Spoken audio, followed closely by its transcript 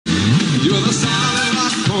You're the solid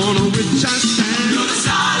rock on which I stand. You're the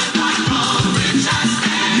solid rock on which I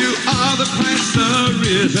stand. You are the Christ, the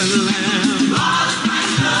risen Lamb. You are the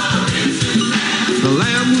Christ, the risen Lamb. The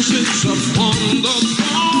Lamb who sits upon the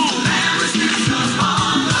throne. The Lamb who sits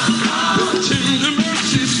upon the throne. With tender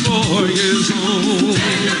mercies for his own.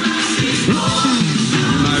 Tender mercies for his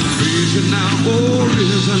own. I praise you now, O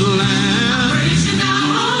risen Lamb. I praise you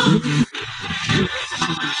now, O risen Lamb.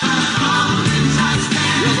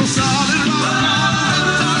 You're the solid rock on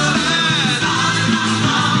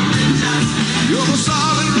which I stand. You're the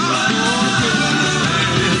solid rock on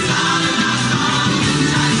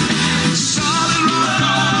which I stand. Solid rock on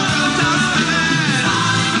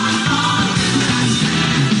which I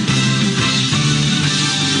stand.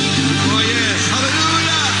 Oh yes,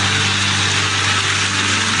 hallelujah.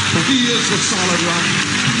 For he is the solid rock.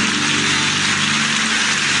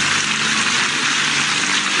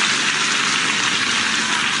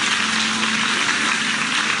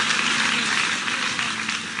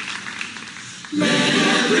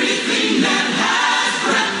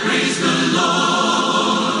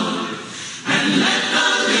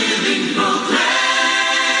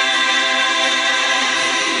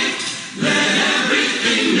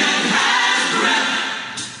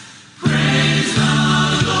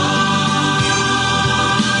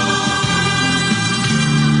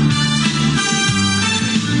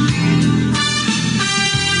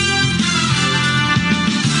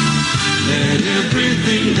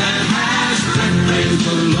 Everything that has breath, praise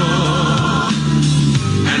the Lord,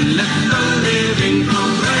 and let the living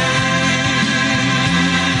proclaim.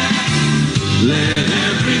 Let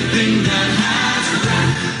everything that has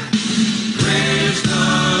breath, praise the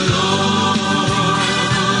Lord.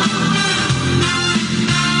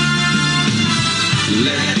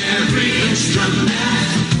 Let every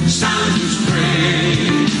instrument sound his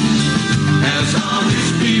praise, as all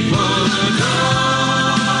his people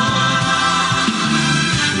adore.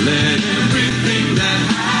 Let everything that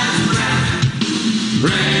has breath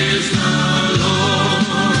praise the Lord.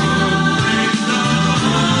 Praise the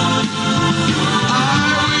Lord. I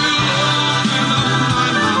will open up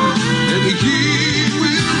my mouth and he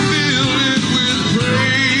will fill it with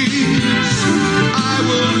praise. I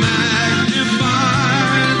will magnify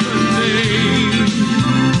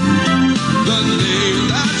the name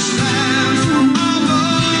that stands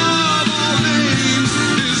above all names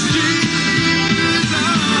is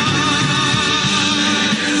Jesus.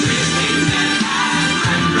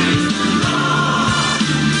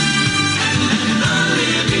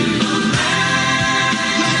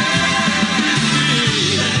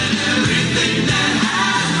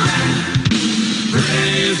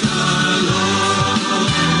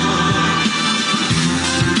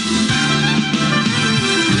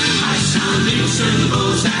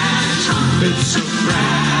 Cymbals and trumpets of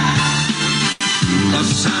brass, the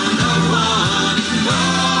sound of one and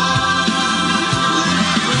all.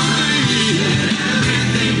 Let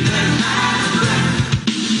everything that has breath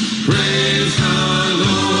praise the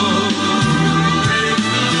Lord. Praise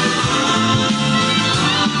the Lord.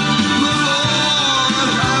 The Lord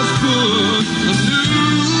has put a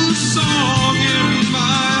new song in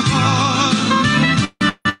my heart.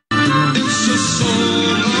 It's a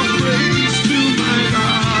song of praise to my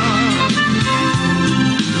God,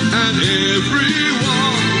 and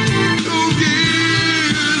everyone who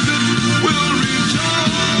hears it will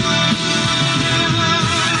rejoice.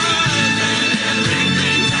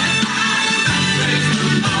 Everything that has breath, praise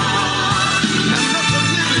the Lord, and let the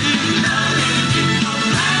living everything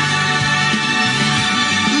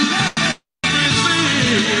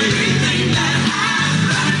that has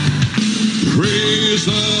breath, praise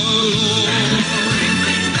the Lord.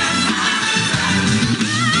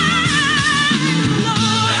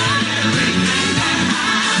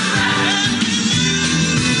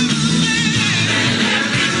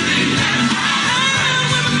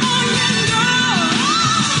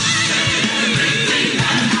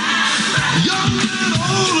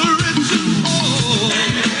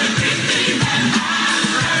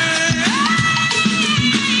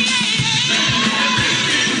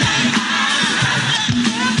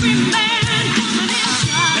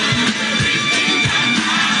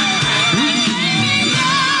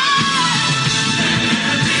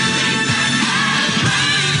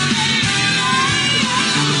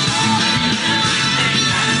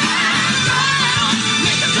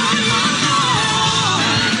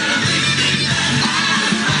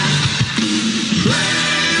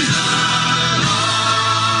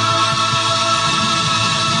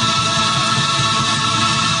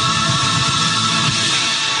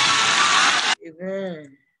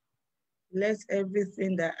 Let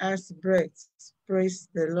everything that has breath Praise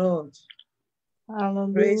the Lord.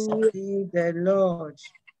 Hallelujah. Praise be the Lord.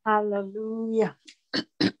 Hallelujah.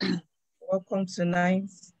 Welcome tonight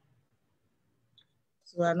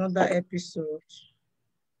to another episode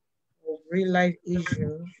of Real Life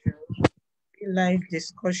Issue, Real Life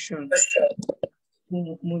Discussion,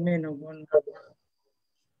 Women of Honor.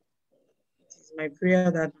 It is my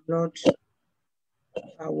prayer that the Lord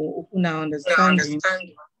will open our understanding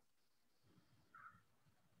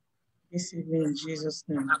this evening in Jesus'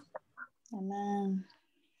 name. Amen.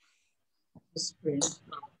 Let's pray.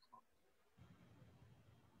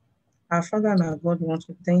 Our Father and our God, we want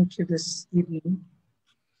to thank you this evening.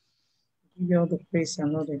 Give you all the praise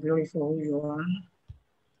and all the glory for who you are.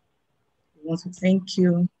 We want to thank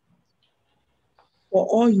you for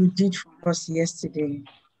all you did for us yesterday.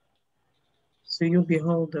 So you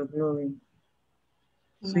behold the glory.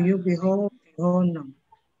 So you behold the honor.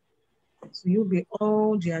 So you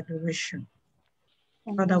behold the adoration.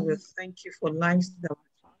 Father, we thank you for lives that were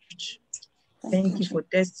touched. Thank you for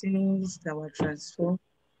destinies that were transformed.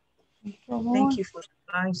 Thank you for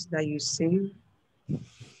the lives that you saved.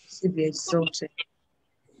 To be exalted.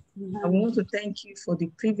 I want to thank you for the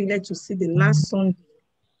privilege to see the last Sunday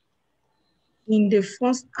in the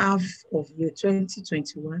first half of year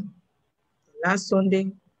 2021. The last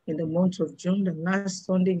Sunday in the month of June, the last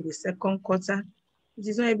Sunday in the second quarter. It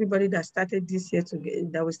is not everybody that started this year together,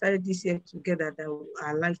 that we started this year together that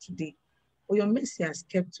are alive today. But your mercy has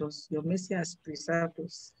kept us. Your mercy has preserved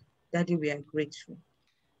us. Daddy, we are grateful.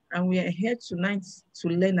 And we are here tonight to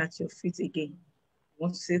learn at your feet again. I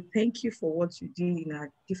want to say thank you for what you did in our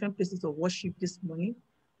different places of worship this morning.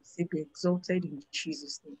 We say be exalted in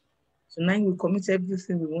Jesus' name. Tonight we commit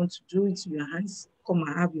everything we want to do into your hands. Come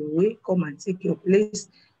and have your way. Come and take your place.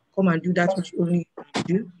 Come and do that which only you can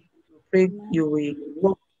do. We pray you will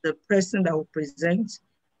work the person that will present,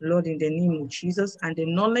 Lord, in the name of Jesus, and the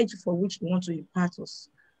knowledge for which you want to impart us.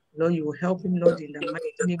 Lord, you will help him, Lord, in the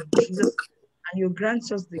mighty name of Jesus. And you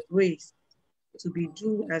grant us the grace to be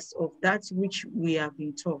doers of that which we have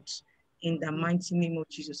been taught in the mighty name of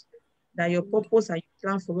Jesus. That your purpose and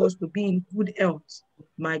your plan for us to be in good health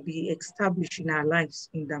might be established in our lives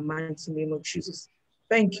in the mighty name of Jesus.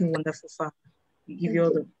 Thank you, wonderful Father. We give you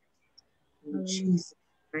all the in Jesus'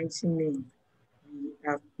 mighty name. We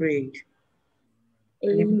have prayed.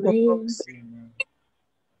 Amen.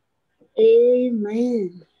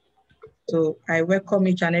 Amen. So I welcome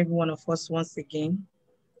each and every one of us once again.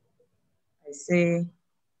 I say,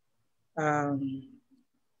 I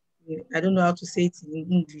don't know how to say it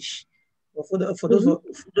in English, but for those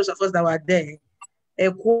of us that were there,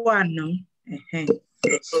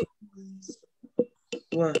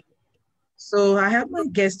 well, so I have my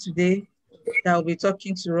guest today that will be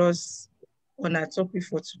talking to us on our topic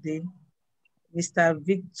for today, Mr.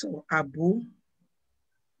 Victor Awoh,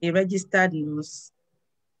 a registered nurse,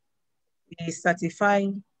 a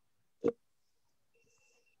certified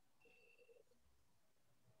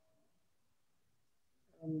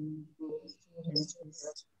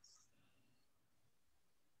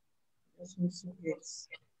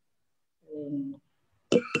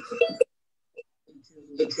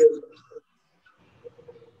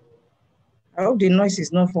I hope the noise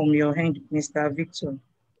is not from your hand, Mr. Victor.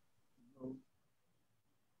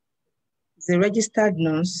 He's a registered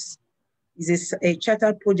nurse, he's a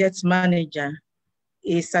chartered project manager,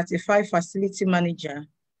 a certified facility manager,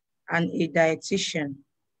 and a dietitian.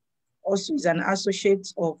 Also is an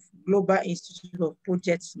associate of Global Institute of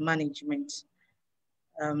Project Management.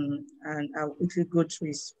 And I'll quickly go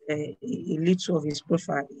through a little of his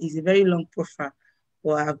profile. It's a very long profile,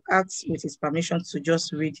 but I've asked with his permission to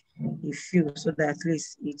just read a few so that at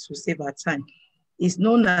least it will save our time. He's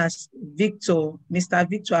known as Victor, Mr.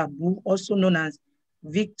 Victor Awoh, also known as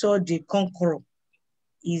Victor the Conqueror.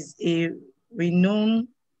 Is a renowned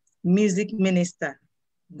music minister,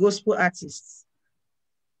 gospel artist,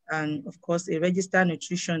 and of course, a registered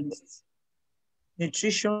nutritionist,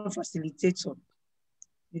 nutrition facilitator,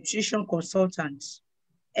 nutrition consultant,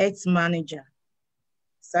 health manager,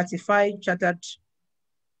 certified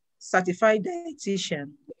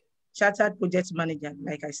dietitian, chartered project manager,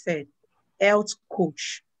 like I said, health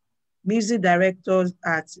coach, music director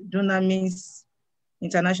at Dunamis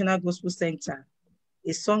International Gospel Center, a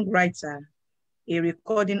songwriter, a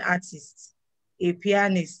recording artist, a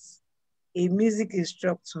pianist, a music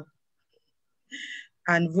instructor,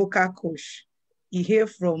 and vocal coach. He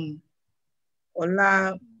hails from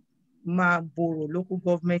Olamaboro local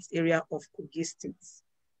government area of Kogi State.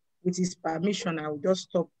 With his permission, I will just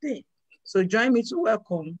stop there. So join me to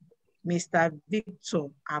welcome Mr. Victor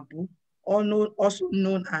Awoh, also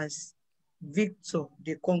known as Victor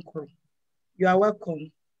the Conqueror. You are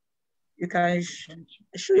welcome. You can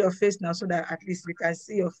show your face now so that at least we can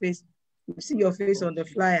see your face. You see your face on the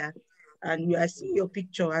flyer, and you are seeing your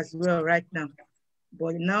picture as well right now.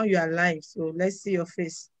 But now you are live, so let's see your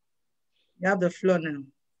face. You have the floor now.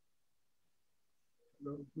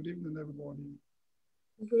 Hello, good evening, everybody.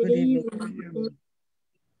 Good evening.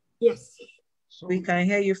 Yes. So, We can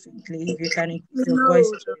hear you faintly. If you can increase your voice,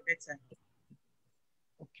 it will be better.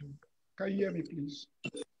 okay. Can you hear me, please?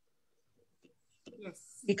 Yes.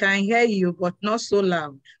 We can hear you, but not so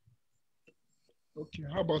loud. Okay,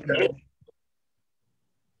 how about now?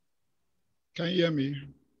 Can you hear me?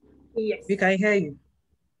 Yes. We can hear you.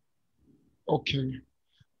 Okay.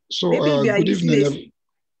 So, Maybe good evening.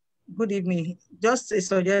 Good evening. Just a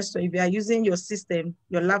suggestion, if you are using your system,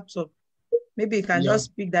 your laptop, maybe you can just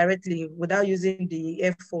speak directly without using the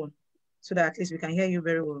earphone, so that at least we can hear you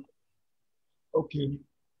very well. Okay.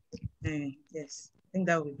 Yes, I think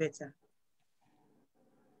that would be better.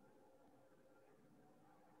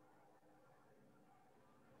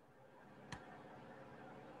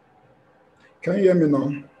 Can you hear me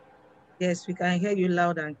now? Yes, we can hear you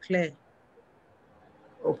loud and clear.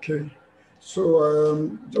 Okay. So,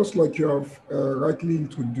 just like you have rightly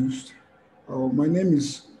introduced, my name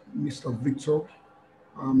is Mr. Victor.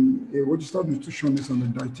 I'm a registered nutritionist and a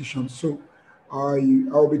dietitian. So,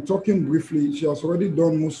 I'll be talking briefly. She has already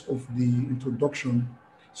done most of the introduction.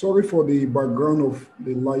 Sorry for the background of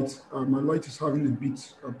the light. My light is having a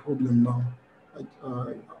bit problem now.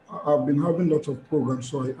 I've been having lots of programs,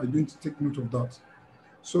 so I didn't take note of that.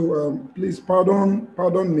 So please pardon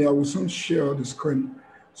me. I will soon share the screen.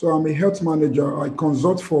 So I'm a health manager. I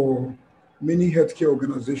consult for many healthcare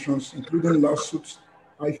organizations, including Lawsuits,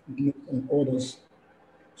 iFitness, and others.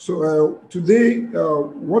 So today,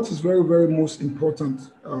 what is very, very most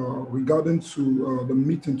important regarding to the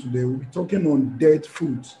meeting today, we'll be talking on dead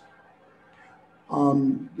foods.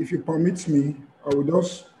 If you permit me, I will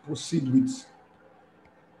just proceed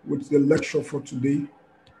with the lecture for today.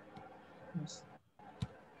 Yes.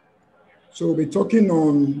 So we'll be talking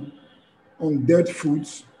on dead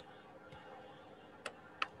foods.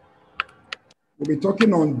 We'll be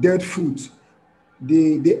talking on dead foods.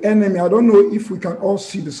 The enemy, I don't know if we can all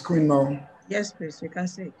see the screen now. Yes, please, we can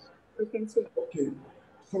see it. We can see. Okay.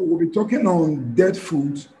 So we'll be talking on dead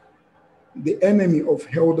foods, the enemy of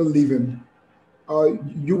healthy living.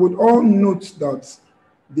 You would all note that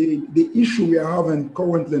the issue we are having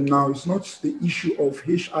currently now is not the issue of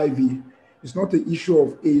HIV. It's not the issue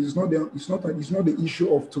of AIDS. It's not the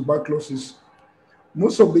issue of tuberculosis.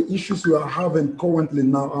 Most of the issues we are having currently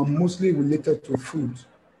now are mostly related to food.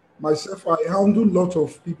 Myself, I handle a lot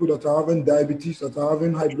of people that are having diabetes, that are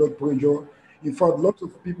having high blood pressure. In fact, lots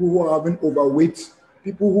of people who are having overweight,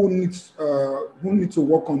 people who need to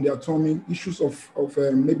work on their tummy, issues of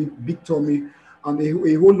maybe big tummy, and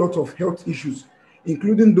a whole lot of health issues,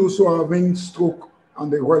 including those who are having stroke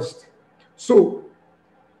and the rest. So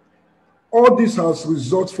all this has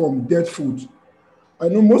resulted from dead food. I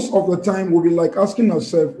know most of the time we'll be like asking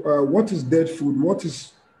ourselves, what is dead food? What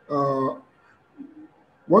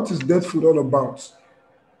is dead food all about?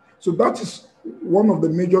 So that is one of the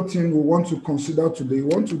major things we want to consider today.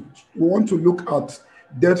 We want to look at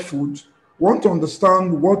dead food. We want to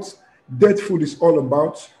understand what dead food is all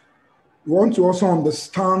about. We want to also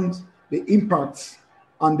understand the impacts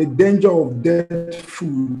and the danger of dead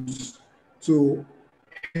foods to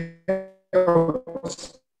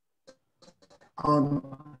health and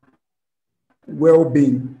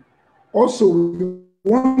well-being. Also, we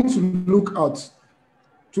want to look at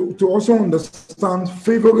to also understand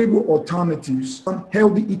favorable alternatives and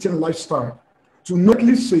healthy eating lifestyle. To not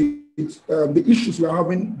least say the issues we're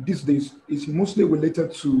having these days is mostly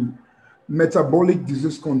related to metabolic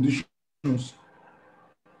disease conditions.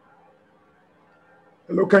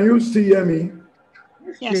 Hello, can you still hear me?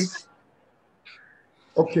 Yes.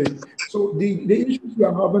 Okay, so the issues we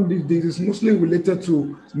are having these days is mostly related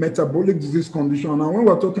to metabolic disease condition. And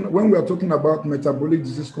when we are talking about metabolic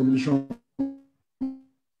disease condition,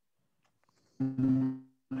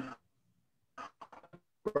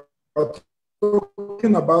 we're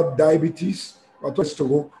talking about diabetes, we're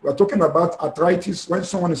talking about arthritis when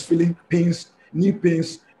someone is feeling pains, knee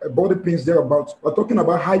pains, body pains thereabouts. We're talking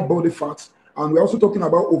about high body fat, and we're also talking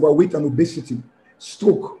about overweight and obesity,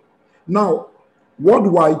 stroke. Now,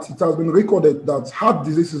 worldwide, it has been recorded that heart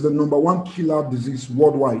disease is the #1 killer disease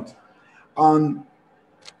worldwide. And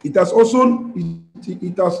it is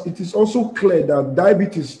also clear that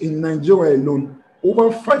diabetes in Nigeria alone,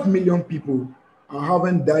 over 5 million people are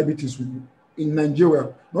having diabetes in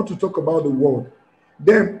Nigeria, not to talk about the world.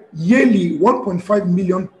 Then yearly 1.5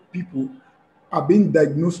 million people are being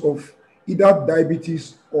diagnosed of either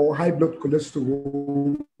diabetes or high blood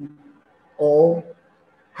cholesterol or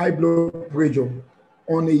high blood pressure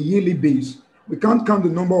on a yearly basis. We can't count the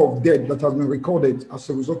number of deaths that has been recorded as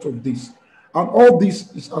a result of this. And all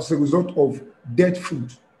this is as a result of dead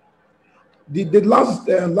food. The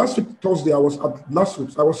last week Thursday, I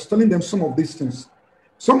was telling them some of these things.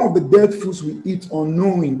 Some of the dead foods we eat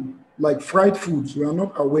unknowing, like fried foods, we are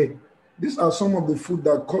not aware. These are some of the food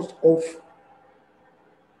that cut off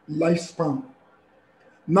lifespan.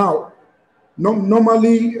 Now,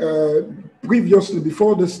 normally, previously,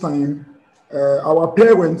 before this time, our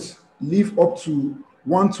parents live up to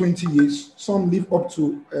 120 years, some live up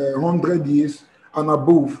to 100 years and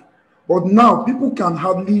above. But now, people can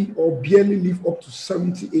hardly or barely live up to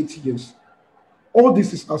 70, 80 years. All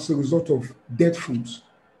this is as a result of dead foods.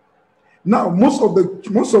 Now, most of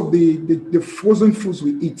the frozen foods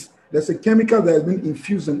we eat, there's a chemical that has been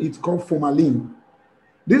infused in it called formalin.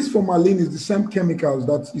 This formalin is the same chemicals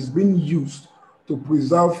that is being used to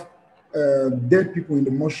preserve dead people in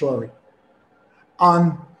the mortuary.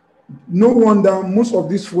 And no wonder most of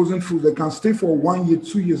these frozen foods, they can stay for 1 year,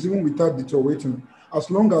 2 years, even without deteriorating, as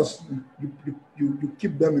long as you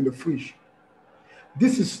keep them in the fridge.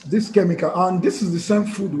 This is this chemical, and this is the same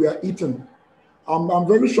food we are eating. I'm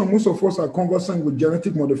very sure most of us are conversant with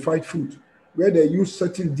genetic modified food, where they use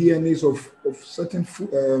certain DNAs of certain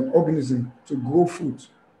organisms to grow food.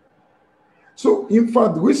 So, in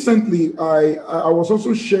fact, recently, I was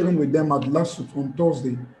also sharing with them at last week on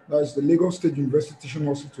Thursday, that is the Lagos State University Teaching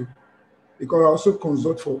Hospital, because I also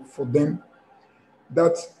consult for them,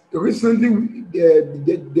 that recently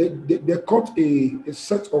they caught a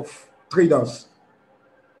set of traders,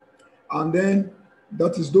 and then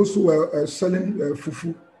that is those who were selling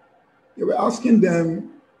fufu. They were asking them,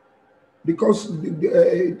 because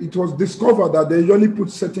it was discovered that they usually put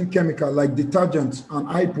certain chemical like detergents and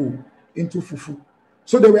hypo into fufu.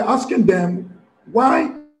 So they were asking them,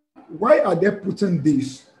 why are they putting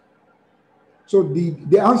this? So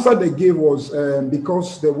the answer they gave was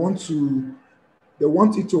because they want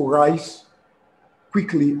it to rise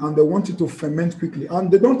quickly, and they want it to ferment quickly, and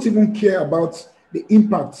they don't even care about the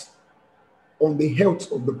impact on the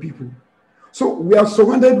health of the people. So we are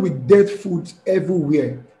surrounded with dead foods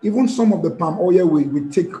everywhere. Even some of the palm oil we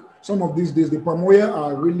take, some of these days, the palm oil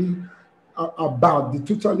are really are bad.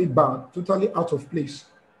 They're totally bad, totally out of place.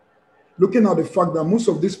 Looking at the fact that most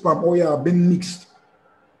of this palm oil are being mixed.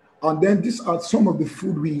 And then these are some of the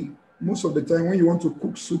food most of the time when you want to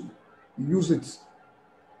cook soup, you use it.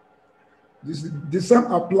 The same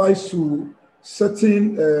applies to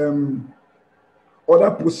certain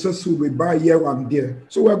other processed food we buy here and there.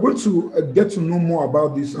 So we're going to get to know more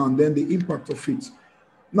about this and then the impact of it.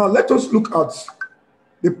 Now let us look at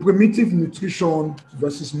the primitive nutrition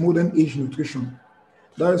versus modern age nutrition.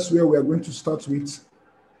 That is where we are going to start with.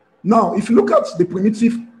 Now, if you look at the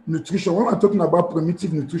primitive nutrition, when we're talking about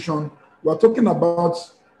primitive nutrition, we're talking about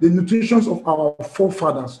the nutrition of our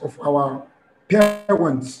forefathers, of our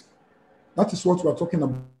parents. That is what we're talking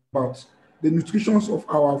about. The nutrition of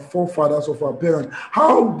our forefathers, of our parents.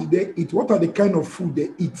 How did they eat? What are the kind of food they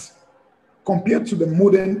eat compared to the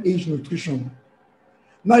modern age nutrition?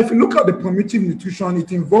 Now, if you look at the primitive nutrition,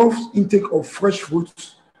 it involves intake of fresh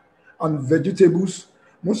fruits and vegetables.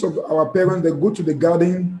 Most of our parents, they go to the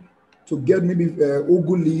garden to get maybe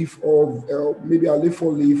ugu leaf or maybe a leaf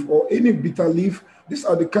or leaf or any bitter leaf. These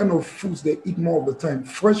are the kind of foods they eat more of the time.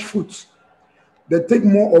 Fresh fruits. They take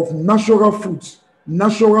more of natural foods.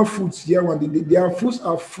 Natural foods here, and their foods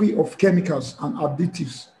are free of chemicals and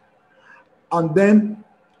additives. And then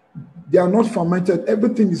they are not fermented.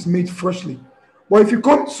 Everything is made freshly. But if you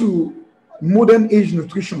come to modern age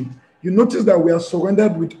nutrition, you notice that we are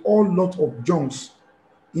surrounded with all lot of junks,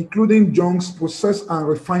 including junks, processed and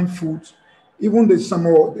refined foods, even the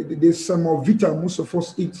semovita most of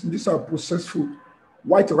us eat. These are processed food,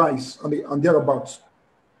 white rice and thereabouts.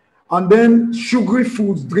 And then sugary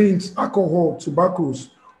foods, drinks, alcohol, tobaccos,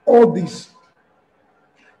 all this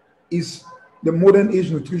is the modern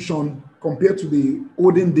age nutrition compared to the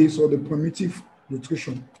olden days or the primitive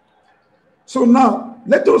nutrition. So now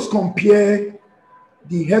let us compare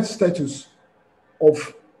the health status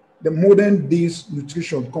of the modern days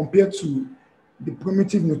nutrition compared to the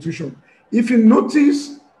primitive nutrition. If you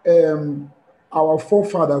notice our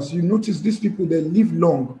forefathers, you notice these people, they live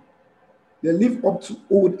long. They live up to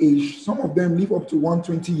old age. Some of them live up to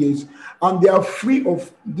 120 years, and they are free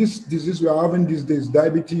of this disease we are having these days: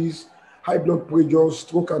 diabetes, high blood pressure,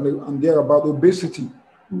 stroke, and thereabout, obesity.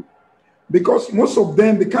 Because most of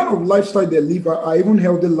them, the kind of lifestyle they live are even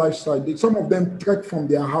healthy lifestyle. Some of them trek from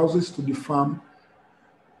their houses to the farm.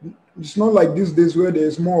 it's not like these days where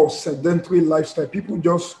there's more of sedentary lifestyle. People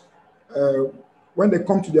just when they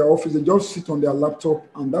come to their office, they just sit on their laptop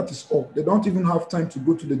and that is all. They don't even have time to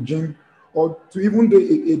go to the gym or to even do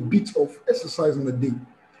a bit of exercise in the day.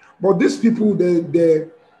 But these people, they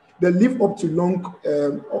live up to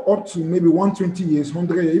up to maybe 120 years,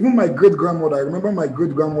 100 years. Even my great-grandmother, I remember my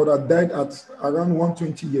great-grandmother died at around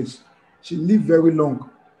 120 years. She lived very long.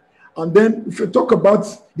 And then if you talk about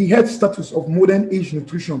the health status of modern age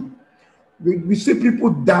nutrition, we see people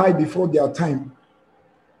die before their time.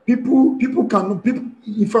 People,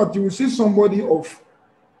 in fact, you will see somebody of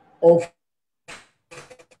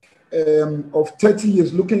 30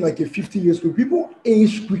 years looking like a 50 years old. People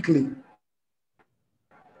age quickly.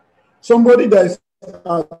 Somebody that is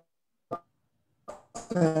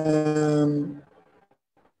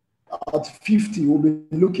at 50 will be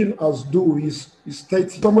looking as though he's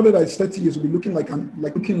 30. Somebody that is 30 years will be looking like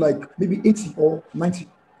maybe 80 or 90.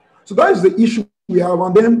 So that is the issue we have.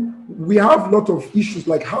 And then we have a lot of issues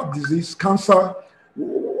like heart disease, cancer.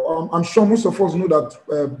 I'm sure most of us know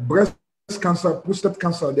that breast cancer, prostate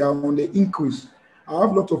cancer, they are on the increase. I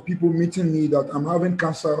have a lot of people meeting me that I'm having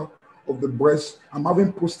cancer of the breast, I'm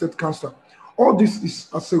having prostate cancer. All this is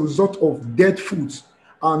as a result of dead foods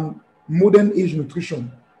and modern age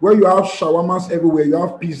nutrition, where you have shawarmas everywhere, you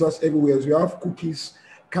have pizzas everywhere, you have cookies,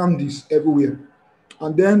 candies everywhere.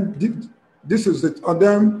 And then this is it. And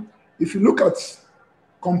then if you look at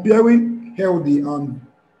comparing healthy and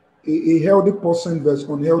a healthy person versus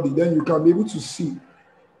unhealthy, then you can be able to see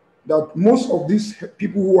that most of these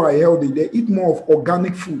people who are healthy, they eat more of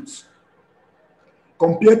organic foods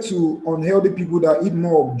compared to unhealthy people that eat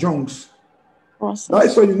more of junks. That's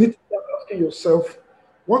why you need to start asking yourself,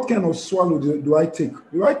 what kind of swallow do I take?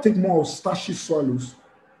 Do I take more of starchy swallows?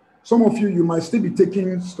 Some of you might still be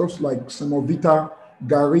taking stuff like semovita,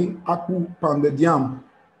 gari, aku, pounded yam.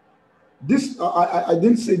 This, I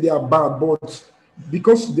didn't say they are bad, but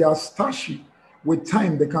because they are starchy, with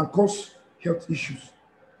time, they can cause health issues.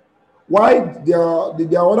 Why there are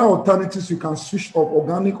other alternatives you can switch up,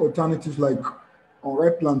 organic alternatives like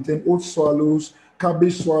unripe plantain, oat swallows,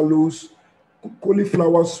 cabbage swallows,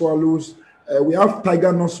 cauliflower swallows. We have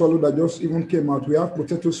tiger nut swallow that just even came out. We have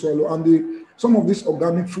potato swallow, and some of these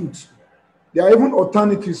organic foods. There are even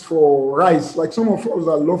alternatives for rice. Like some of us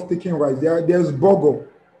that love taking rice. There's bogo,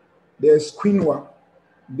 there's quinoa,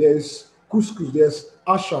 there's couscous, there's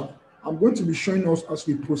asha. I'm going to be showing us as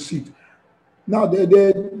we proceed. Now,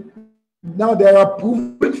 there are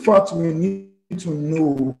proven facts we need to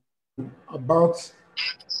know about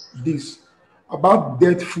this, about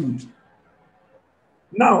dead food.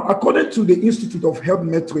 Now, according to the Institute of Health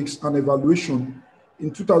Metrics and Evaluation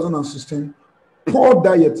in 2016, poor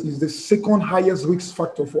diet is the second highest risk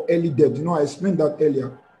factor for early death. You know, I explained that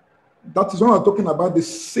earlier. That is when I'm talking about the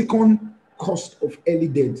second cause of early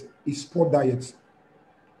death is poor diet.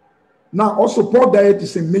 Now, also, poor diet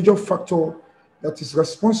is a major factor that is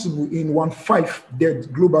responsible in 1/5 death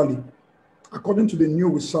globally, according to the new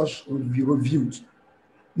research reviewed.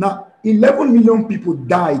 Now, 11 million people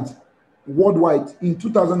died worldwide in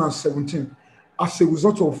 2017 as a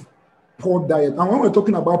result of poor diet. And when we're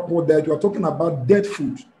talking about poor diet, we're talking about dead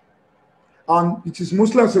food. And it is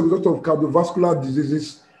mostly as a result of cardiovascular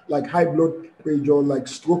diseases like high blood pressure, like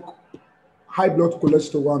stroke, high blood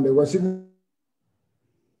cholesterol, and the rest.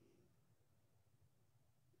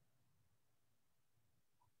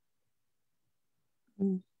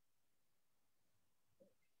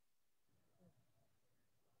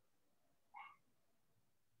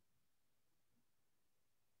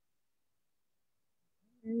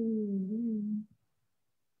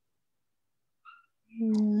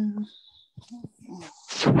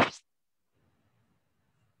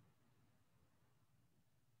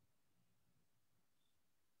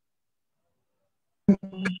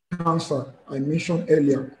 Cancer I mentioned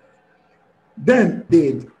earlier, then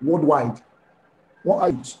dead worldwide. What are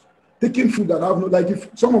you taking food that have no, like if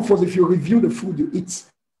some of us, if you review the food you eat.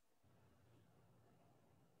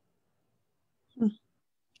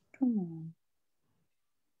 Come on.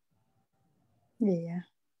 Yeah.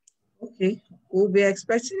 Okay, we'll be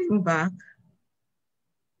expecting him back.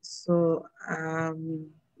 So,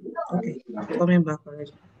 okay, coming back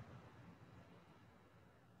already.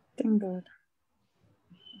 Thank God.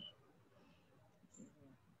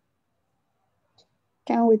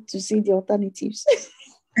 Can't wait to see the alternatives.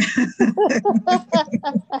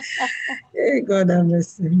 Hey, God have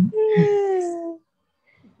mercy.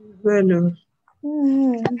 Well,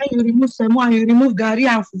 you remove semo and you remove gari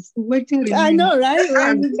and fufu. Waiting. I know, right?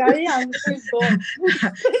 When gari and fufu is gone.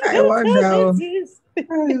 I wonder.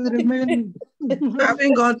 You remain.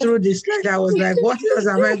 Having gone through this slide, I was like, what else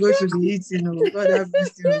am I going to be eating? Oh, God have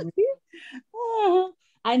mercy on me.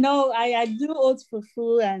 I know I do oat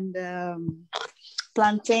fufu and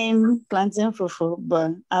plantain fufu,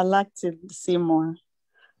 but I'd like to see more.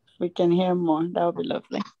 We can hear more. That would be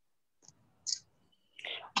lovely.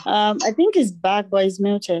 I think he's back, but he's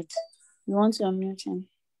muted. You want to unmute him?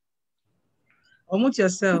 Unmute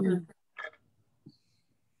yourself. Yeah.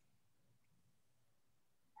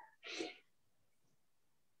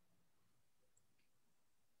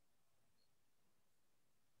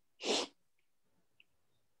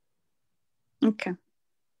 Okay.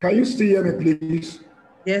 Can you still hear me, please?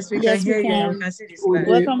 Yes, we Yes, can we hear you. can. We can see the slide.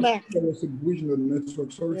 Welcome back. There was a glitch in the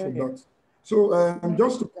network. Sorry for Okay. that. So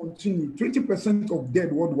just to continue, 20% of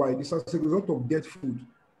death worldwide is as a result of dead food.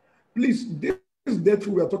 Please, this dead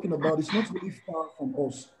food we are talking about is not really far from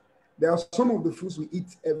us. There are some of the foods we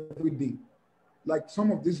eat every day, like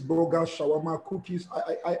some of these burgers, shawarma, cookies.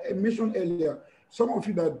 I mentioned earlier, some of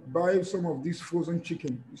you that buy some of these frozen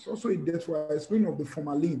chicken, it's also a dead food. I explained of the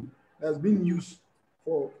formalin that has been used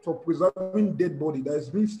for preserving dead body, that has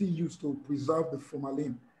been still used to preserve the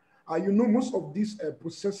formalin. You know, most of these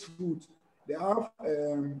processed foods, they have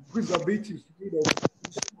preservatives made of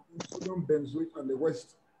sodium benzoate and the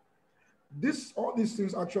rest. All these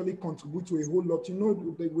things actually contribute to a whole lot. You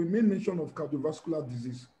know, we made mention of cardiovascular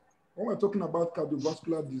disease. When we're talking about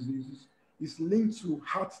cardiovascular diseases, it's linked to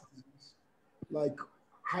heart disease, like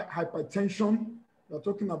hypertension. We're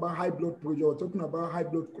talking about high blood pressure. We're talking about high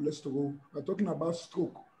blood cholesterol. We're talking about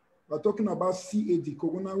stroke. We're talking about CAD,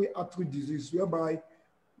 coronary artery disease, whereby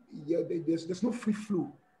there's no free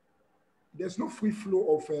flow. There's no free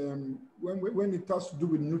flow of when it has to do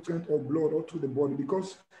with nutrient or blood or through the body,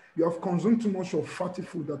 because you have consumed too much of fatty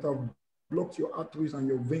food that have blocked your arteries and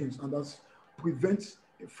your veins, and that prevents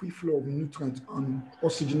a free flow of nutrients and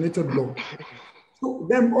oxygenated blood. So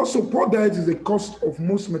then also poor diet is a cause of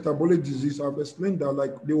most metabolic disease. I've explained that,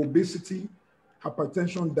 like the obesity,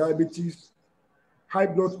 hypertension, diabetes, high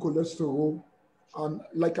blood cholesterol. And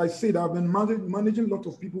like I said, I've been managing a lot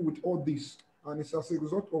of people with all this, and it's as a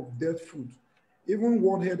result of dead food. Even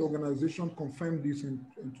World Health Organization confirmed this in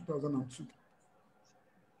 2002.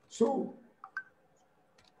 So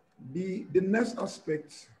the next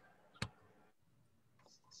aspect,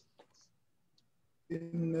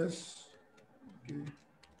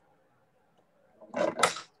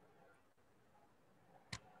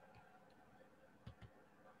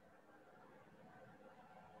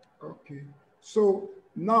 okay. So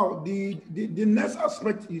now the next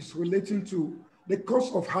aspect is relating to the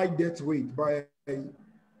cause of high death rate. By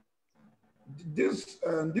this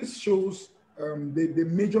shows the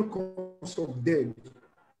major cause of death.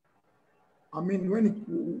 I mean, when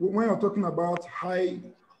you're talking about high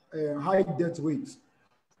death rates,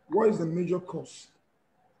 what is the major cause?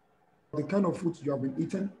 The kind of food you have been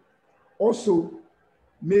eating. Also,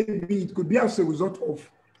 maybe it could be as a result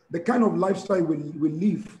of the kind of lifestyle we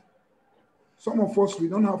live. Some of us, we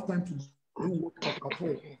don't have time to do workout at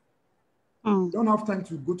all. We don't have time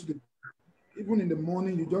to go to the, even in the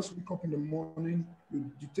morning, you just wake up in the morning,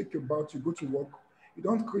 you take your bath, you go to work. You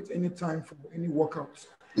don't create any time for any workouts.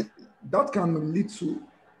 That can lead to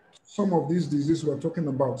some of these diseases we're talking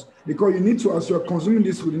about, because you need to, as you're consuming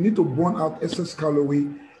this food, you need to burn out excess calorie,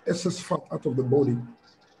 excess fat out of the body.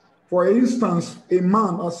 For instance, a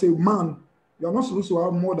man, you're not supposed to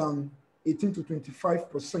have more than 18 to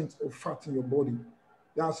 25% of fat in your body.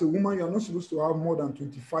 As a woman, you're not supposed to have more than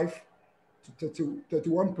 25 to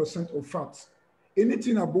 31% of fat.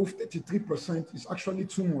 Anything above 33% is actually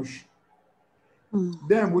too much.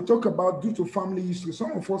 Then we talk about due to family history.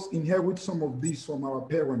 Some of us inherit some of these from our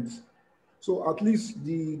parents. So at least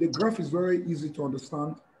the graph is very easy to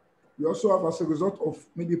understand. We also have as a result of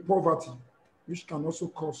maybe poverty, which can also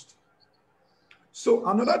cost. So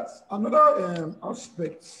another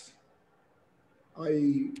aspect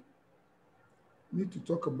I need to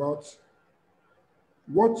talk about,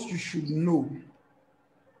 what you should know.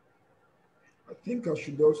 I think I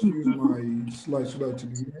should also use my slides so that it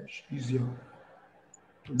will be much easier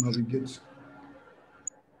to navigate.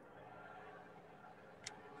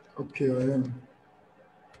 Okay, I am.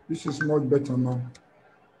 This is much better now.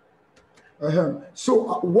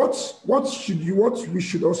 So what we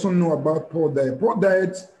should also know about poor diet? Poor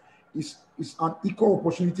diet is an equal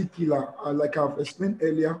opportunity killer. Like I've explained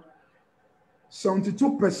earlier,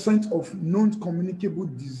 72% of known communicable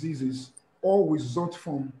diseases all result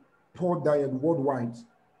from poor diet worldwide.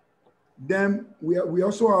 Then we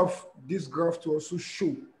also have this graph to also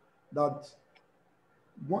show that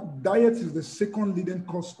Diet is the second leading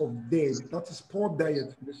cause of death. That is poor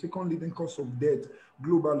diet, the second leading cause of death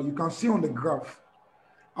globally. You can see on the graph,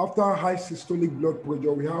 after high systolic blood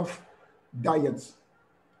pressure, we have diet.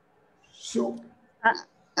 So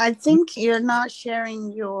I think you're not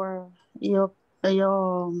sharing your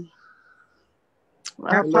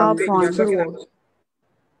PowerPoint.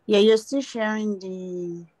 Yeah, you're still sharing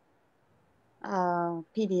the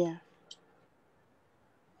PDF.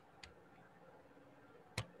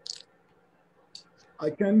 I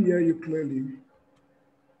can hear you clearly.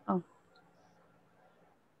 Oh.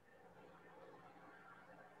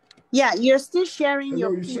 Yeah, you're still sharing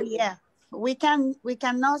your PDF. We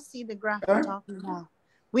cannot see the graph you're talking about.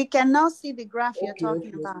 We cannot see the graph you're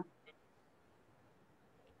talking about.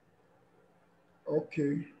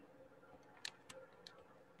 Okay.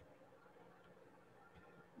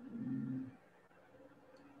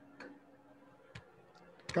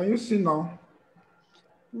 Can you see now?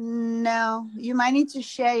 No, you might need to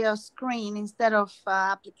share your screen instead of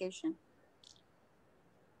application.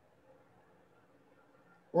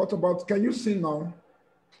 What about, can you see now?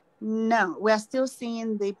 No, we're still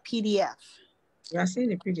seeing the PDF. We are seeing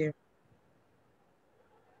the PDF.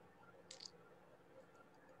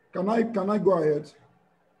 Can I go ahead?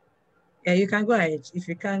 Yeah, you can go ahead if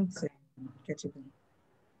you can't get it.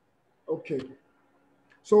 Okay.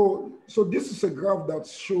 So this is a graph that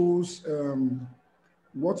shows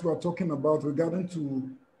what we're talking about regarding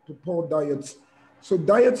to poor diet. So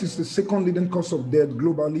diet is the second leading cause of death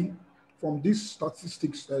globally from these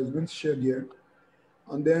statistics that has been shared here.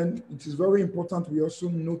 And then it is very important we also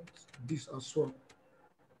note this as well.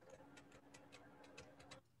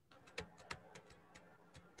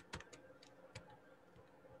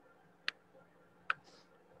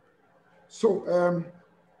 So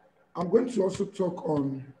I'm going to also talk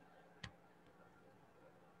on.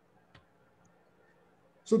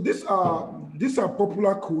 So these are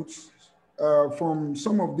popular quotes from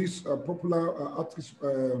some of these popular artists,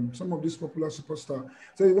 some of these popular superstars.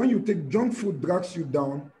 So when you take junk food drags you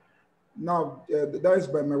down. Now that is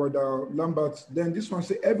by Merida Lambert. Then this one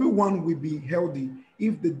say everyone will be healthy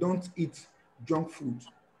if they don't eat junk food.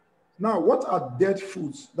 Now, what are dead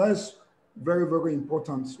foods? That is very, very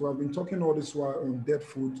important. So I've been talking all this while on dead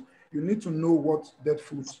food. You need to know what dead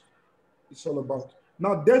foods is all about.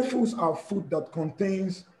 Now, dead foods are food that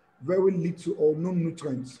contains very little or no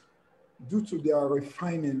nutrients due to their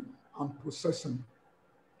refining and processing.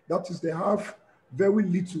 That is, they have very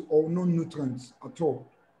little or no nutrients at all.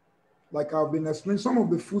 Like I've been explaining, some of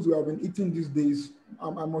the foods we have been eating these days,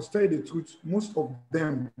 I must tell you the truth, most of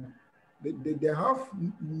them, they have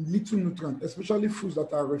little nutrient, especially foods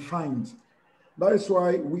that are refined. That is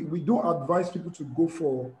why we do advise people to go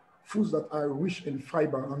for foods that are rich in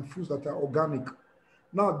fiber and foods that are organic.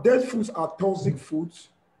 Now, dead foods are toxic foods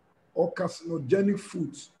or carcinogenic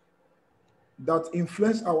foods that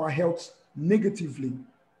influence our health negatively.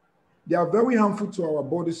 They are very harmful to our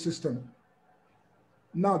body system.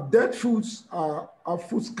 Now, dead foods are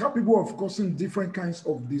foods capable of causing different kinds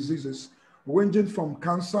of diseases, ranging from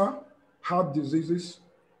cancer, heart diseases,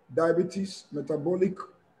 diabetes, metabolic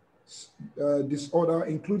disorder,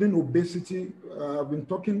 including obesity. I've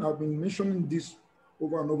been mentioning this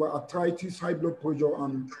over and over, arthritis, high blood pressure,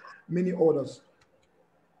 and many others.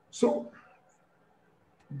 So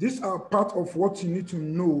these are part of what you need to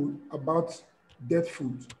know about dead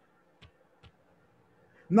food.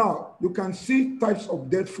 Now, you can see types of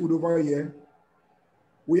dead food over here.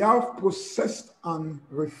 We have processed and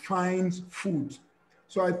refined food.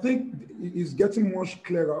 So I think it's getting much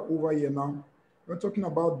clearer over here now. We're talking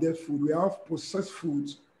about dead food. We have processed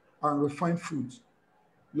foods and refined foods.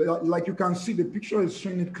 Like you can see, the picture is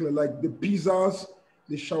showing it clear, like the pizzas,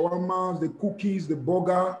 the shawarmas, the cookies, the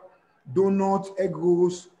burger, donuts, egg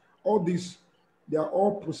rolls, all these, they are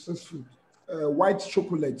all processed food. White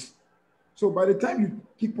chocolates. So by the time you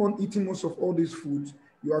keep on eating most of all these foods,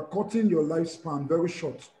 you are cutting your lifespan very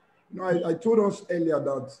short. You know, I told us earlier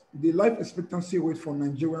that the life expectancy rate for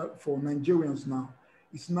Nigerians now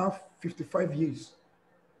is now 55 years,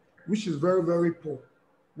 which is very, very poor.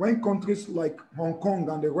 When countries like Hong Kong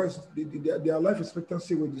and the rest, their life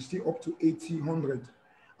expectancy rate is still up to 80, 100.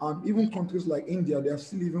 And even countries like India, they are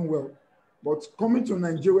still living well. But coming to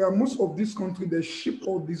Nigeria, most of these countries, they ship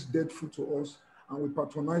all this dead food to us and we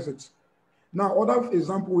patronize it. Now, other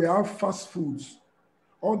example, we have fast foods.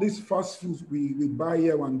 All these fast foods we buy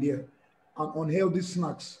here and there, and unhealthy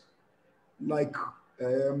snacks like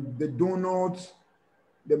the donuts,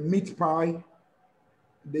 the meat pie,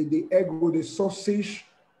 the egg roll, the sausage,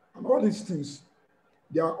 and all these things.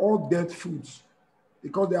 They are all dead foods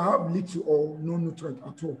because they have little or no nutrient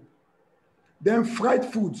at all. Then fried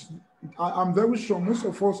foods. I'm very sure most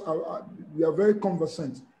of us we are very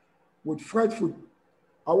conversant with fried food.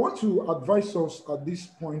 I want to advise us at this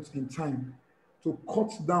point in time to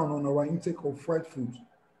cut down on our intake of fried food.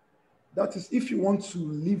 That is, if you want to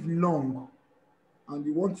live long and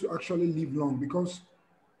you want to actually live long, because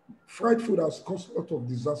fried food has caused a lot of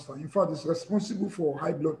disaster. In fact, it's responsible for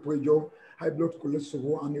high blood pressure, high blood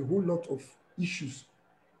cholesterol, and a whole lot of issues.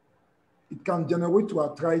 It can generate to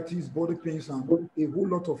arthritis, body pains, and a whole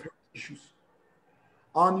lot of health issues.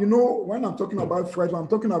 And you know, when I'm talking about fried, I'm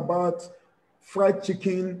talking about fried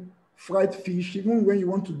chicken, fried fish, even when you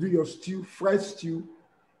want to do your stew, fried stew,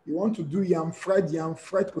 you want to do yam, fried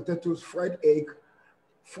potatoes, fried egg,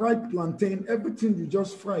 fried plantain, everything you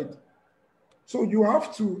just fried. So you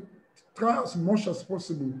have to try as much as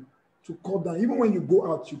possible to cut down. Even when you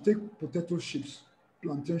go out, you take potato chips,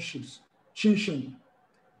 plantain chips, chin chin.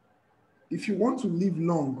 If you want to live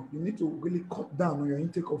long, you need to really cut down on your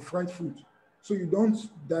intake of fried food so you don't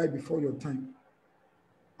die before your time.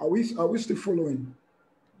 Are we still following?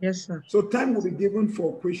 Yes, sir. So time will be given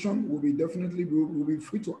for question. We'll be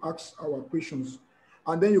free to ask our questions.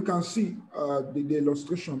 And then you can see the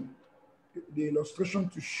illustration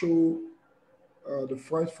to show the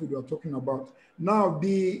fried food we are talking about. Now,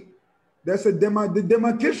 there's the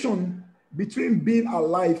demarcation between being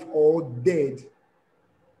alive or dead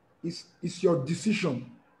is your decision.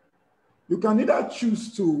 You can either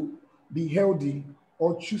choose to be healthy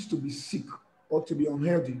or choose to be sick or to be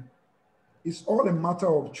unhealthy. It's all a matter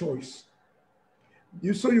of choice.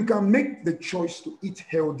 So you can make the choice to eat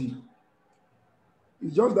healthy.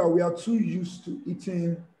 It's just that we are too used to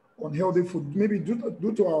eating unhealthy food, maybe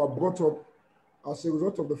due to our brought up as a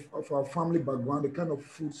result of our family background, the kind of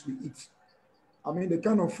foods we eat. I mean, the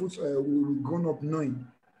kind of foods we've grown up knowing.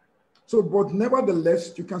 So, but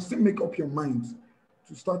nevertheless, you can still make up your mind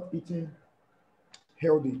to start eating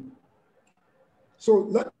healthy. So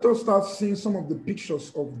let us start seeing some of the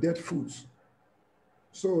pictures of dead foods.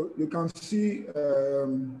 So you can see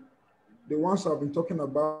the ones I've been talking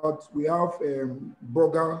about. We have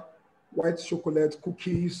burger, white chocolate,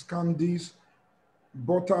 cookies, candies,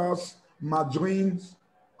 butters, margarines,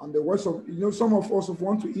 and the rest of, some of us, if we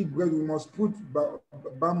want to eat bread, we must put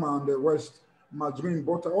bama and the rest, margarine,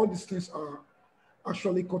 butter. All these things are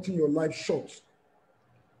actually cutting your life short.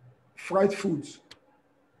 Fried foods,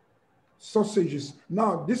 sausages.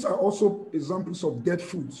 Now, these are also examples of dead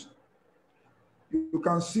foods. You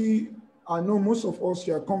can see, I know most of us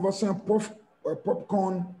here are conversing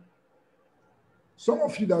popcorn. Some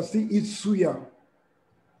of you that still eat suya.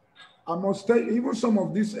 I must tell you, even some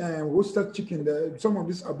of this roasted chicken, some of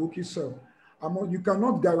this abuki sell, you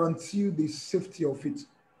cannot guarantee the safety of it.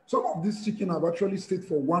 Some of this chicken have actually stayed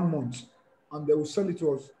for 1 month and they will sell it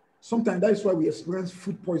to us. Sometimes that is why we experience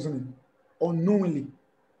food poisoning unknowingly.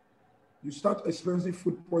 You start experiencing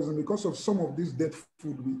food poisoning because of some of this dead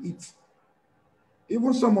food we eat.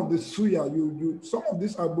 Even some of the suya, some of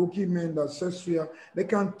these aboki men that sell suya, they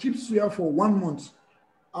can keep suya for 1 month,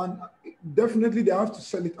 and definitely they have to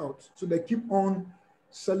sell it out. So they keep on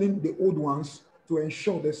selling the old ones to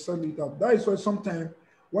ensure they sell it out. That is why sometimes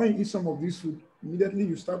when you eat some of this food, immediately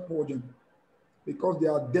you start purging because they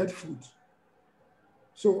are dead food.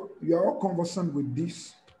 So you are all conversant with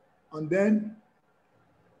this, and then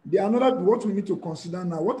what we need to consider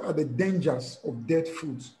now. What are the dangers of dead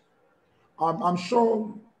foods? I'm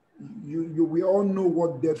sure we all know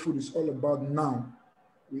what dead food is all about now.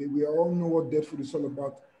 We all know what dead food is all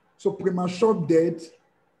about. So premature death,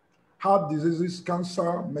 heart diseases,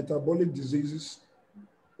 cancer, metabolic diseases,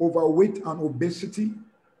 overweight and obesity.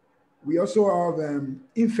 We also have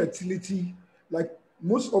infertility. Like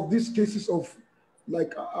most of these cases of,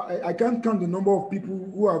 like I can't count the number of people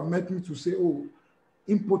who have met me to say, oh,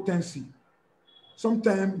 impotency,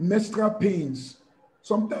 sometimes menstrual pains,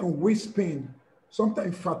 sometimes waist pain,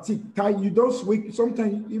 sometimes fatigue, you just wake,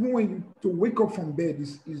 sometimes even when to wake up from bed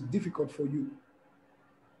is difficult for you.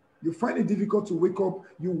 You find it difficult to wake up,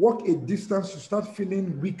 you walk a distance, you start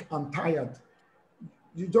feeling weak and tired.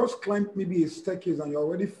 You just climb maybe a staircase and you're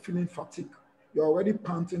already feeling fatigued. You're already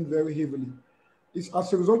panting very heavily. It's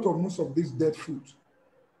as a result of most of this dead food.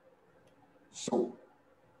 So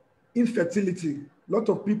infertility, a lot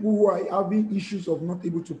of people who are having issues of not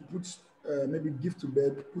able to put maybe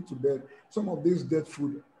put to bed, some of this dead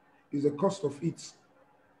food is a cost of it.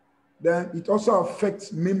 Then it also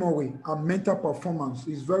affects memory and mental performance.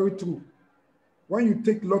 It's very true. When you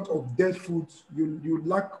take a lot of dead foods, you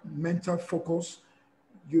lack mental focus,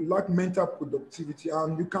 you lack mental productivity,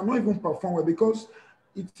 and you cannot even perform well because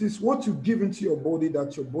it is what you give into your body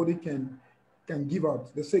that your body can give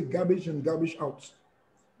out. They say garbage in, garbage out.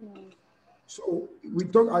 So we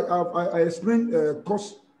talk. I explained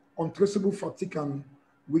cause untraceable fatigue and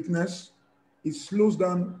weakness. It slows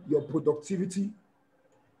down your productivity.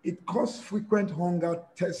 It causes frequent hunger,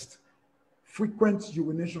 thirst, frequent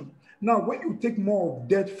urination. Now, when you take more of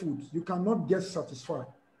dead foods, you cannot get satisfied.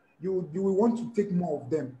 You will want to take more of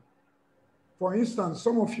them. For instance,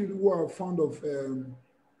 some of you who are fond of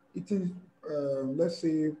eating, let's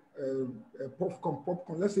say,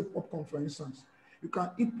 popcorn, let's say popcorn, for instance, you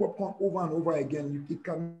can eat popcorn over and over again. It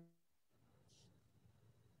can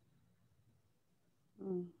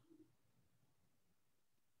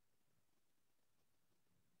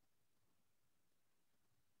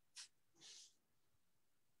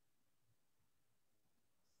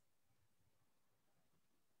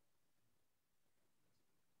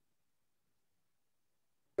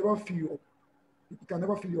never fill you up. It can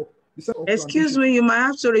never fill you up. Excuse me, you might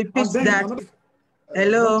have to repeat and then that. another,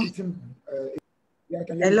 Hello. not eating, yeah,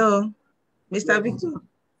 can you Hello, Mr. yeah. Victor.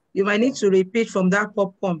 You might need to repeat from that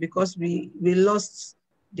popcorn because we lost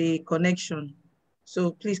the connection.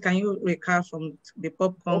 So please, can you recap from the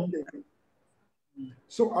popcorn? Okay.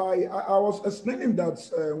 So I was explaining that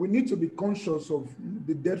we need to be conscious of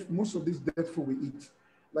the death, most of this dead food we eat.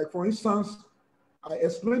 Like for instance, I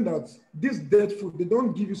explained that this dead food, they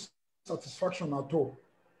don't give you satisfaction at all.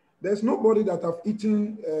 There's nobody that have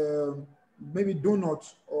eaten maybe donut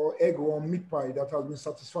or egg or meat pie that has been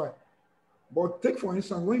satisfied. But take for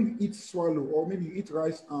instance, when you eat swallow or maybe you eat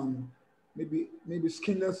rice and maybe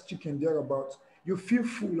skinless chicken thereabouts, you feel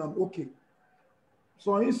full and okay.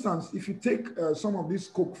 So, for instance, if you take some of this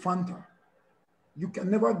Coke Fanta, you can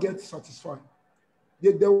never get satisfied.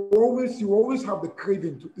 You always have the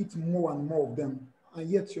craving to eat more and more of them, and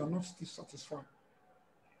yet you are not still satisfied.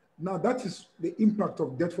 Now, that is the impact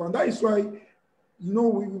of death. And that is why,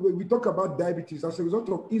 we talk about diabetes as a result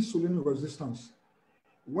of insulin resistance.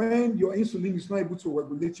 When your insulin is not able to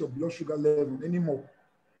regulate your blood sugar level anymore,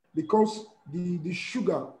 because the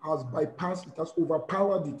sugar has bypassed, it has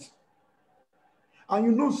overpowered it.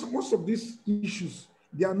 And most of these issues,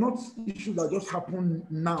 they are not issues that just happen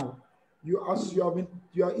now. As you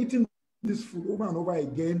are eating this food over and over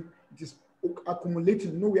again, it is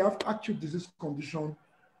accumulating. We have acute disease condition,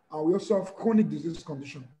 and we also have chronic disease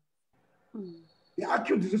condition. The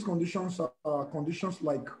acute disease conditions are conditions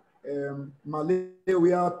like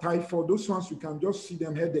malaria, typhoid. Those ones you can just see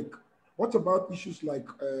them headache. What about issues like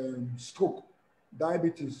stroke,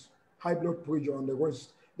 diabetes, high blood pressure, and the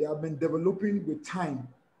rest? They have been developing with time,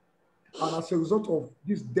 and as a result of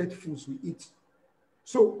these dead foods we eat.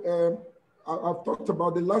 So I've talked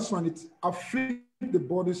about the last one. It affects the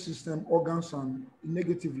body system, organs, and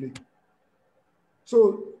negatively.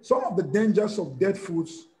 So some of the dangers of dead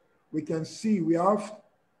foods we can see, we have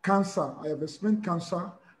cancer. I have explained cancer,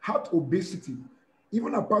 heart obesity.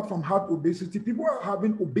 Even apart from heart obesity, people are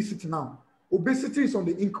having obesity now. Obesity is on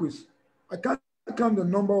the increase. I can't count the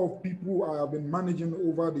number of people I have been managing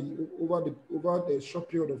over the short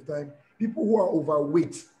period of time. People who are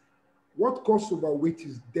overweight. What causes overweight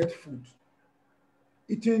is dead food.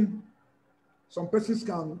 Eating, some persons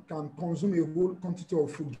can consume a whole quantity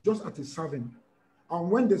of food just at a serving. And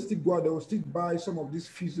when they still go out, they will still buy some of these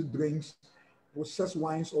fizzy drinks, processed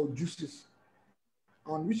wines or juices,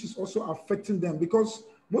 and which is also affecting them because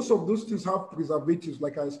most of those things have preservatives.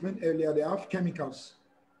 Like I explained earlier, they have chemicals.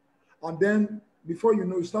 And then before you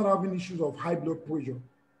know, you start having issues of high blood pressure.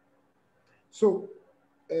 So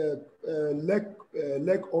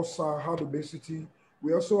leg ulcer, heart obesity.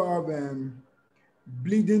 We also have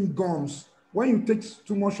bleeding gums. When you take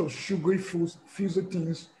too much of sugary foods, fizzy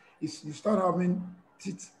things, you start having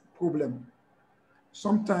teeth problem.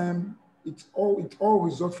 Sometimes it all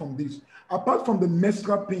results from this. Apart from the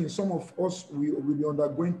menstrual pain, some of us will be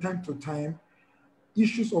undergoing time to time,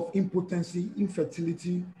 issues of impotency,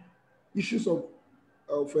 infertility, issues of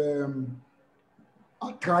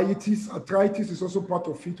arthritis. Arthritis is also part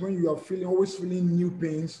of it when you are always feeling new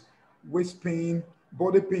pains, waist pain,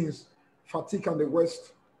 body pains, fatigue, and the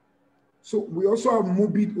rest. So we also have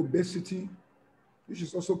morbid obesity, which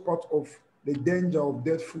is also part of the danger of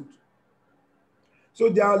dead food. So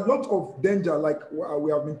there are a lot of danger, like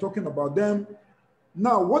we have been talking about them.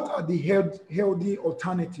 Now, what are the healthy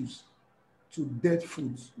alternatives to dead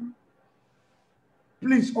foods?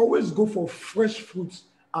 Please always go for fresh fruits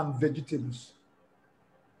and vegetables.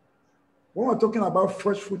 When we're talking about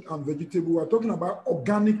fresh fruit and vegetable, we're talking about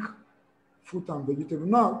organic fruit and vegetable.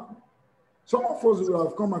 Now, some of us will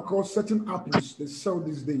have come across certain apples they sell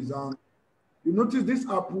these days, and you notice this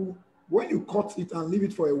apple, when you cut it and leave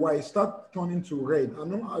it for a while, it starts turning to red. I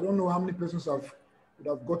don't know how many persons would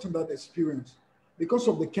have gotten that experience because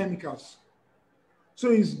of the chemicals. So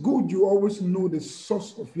it's good you always know the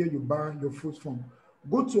source of where you buy your food from.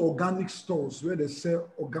 Go to organic stores where they sell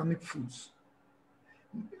organic foods.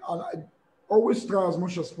 And always try as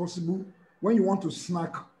much as possible when you want to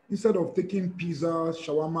snack, instead of taking pizza,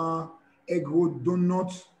 shawarma, egg roll,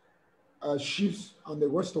 donuts, chips, and the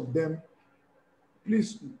rest of them,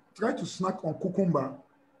 please try to snack on cucumber.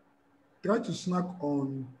 Try to snack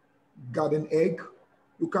on garden egg.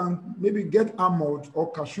 You can maybe get almond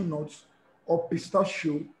or cashew nuts or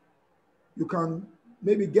pistachio. You can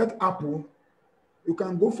maybe get apple. You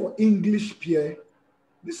can go for English pear.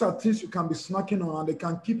 These are things you can be snacking on and they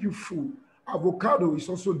can keep you full. Avocado is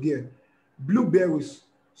also there. Blueberries,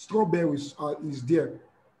 strawberries is there.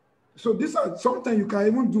 So these are sometimes you can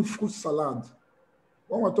even do fruit salad.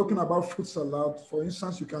 When we're talking about fruit salad, for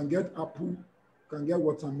instance, you can get apple, you can get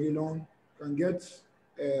watermelon, you can get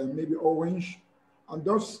maybe orange, and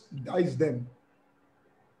just dice them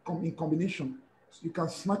in combination. So you can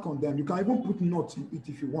snack on them. You can even put nuts in it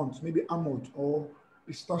if you want, maybe almond or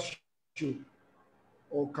pistachio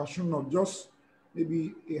or cashew nut, just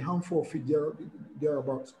maybe a handful of it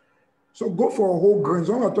thereabouts. So go for whole grains.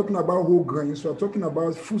 When we're talking about whole grains, we're talking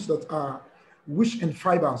about foods that are rich in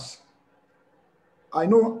fibers. I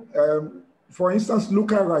know, for instance,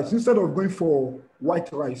 local rice, instead of going for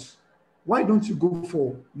white rice, why don't you go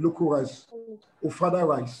for local rice, ofada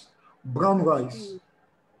rice, brown rice?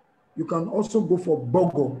 You can also go for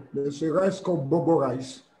bogo. There's a rice called bogo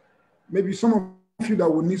rice. Maybe some of you that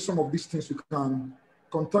will need some of these things, you can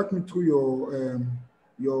contact me through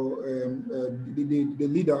the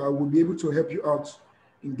leader. I will be able to help you out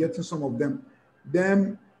in getting some of them.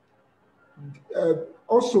 Then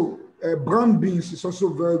also brown beans is also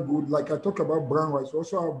very good. Like I talk about brown rice, we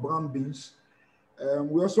also have brown beans.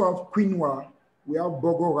 We also have quinoa. We have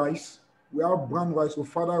bogo rice. We have brown rice or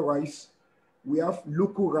fada rice. We have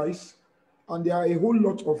local rice. And there are a whole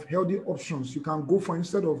lot of healthy options you can go for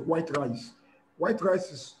instead of white rice. White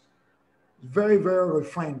rice is very, very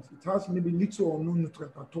refined. It has maybe little or no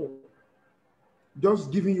nutrient at all.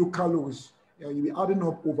 Just giving you calories. You'll be adding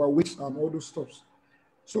up overweight and all those stuff.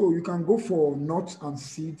 So you can go for nuts and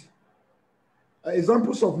seed.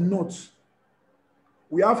 Examples of nuts.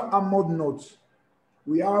 We have almond nuts.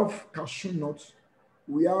 We have cashew nuts.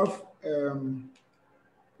 We have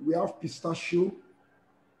pistachio.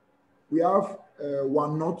 We have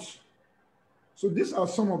walnuts. So these are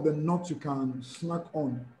some of the nuts you can snack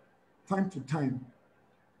on time to time.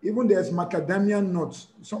 Even there's macadamia nuts.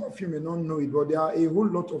 Some of you may not know it, but there are a whole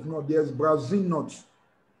lot of nuts. There's Brazil nuts,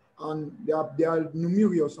 and they are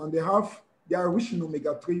numerous, and they are rich in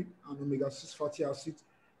omega-3 and omega-6 fatty acids,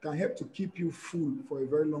 can help to keep you full for a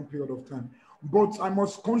very long period of time. But I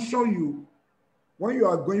must caution you, when you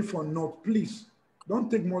are going for nut, please don't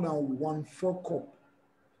take more than 1/4 cup.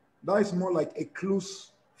 That is more like a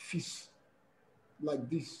close fist, like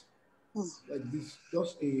this,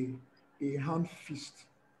 just a hand fist.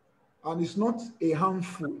 And it's not a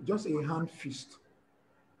handful, just a hand fist.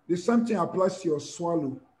 The same thing applies to your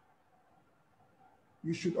swallow.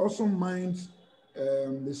 You should also mind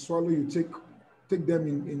the swallow you take them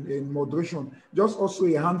in moderation. Just also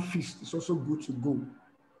a hand fist is also good to go,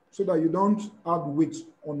 so that you don't add weight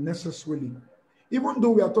unnecessarily. Even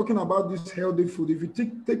though we are talking about this healthy food, if you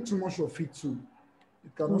take too much of it too,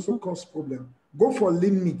 it can also cause problem. Go for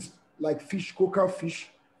lean meat like fish, coca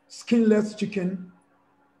fish, skinless chicken,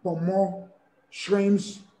 pomo,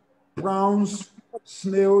 shrimps, prawns,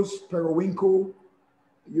 snails, periwinkle.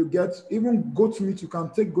 You get even goat meat. You can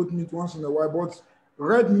take goat meat once in a while, but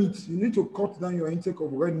red meat, you need to cut down your intake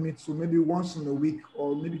of red meat, so maybe once in a week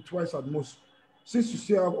or maybe twice at most, since you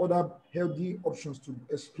still have other healthy options to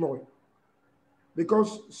explore.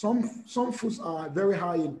 Because some foods are very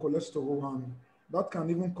high in cholesterol, and that can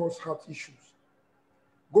even cause heart issues.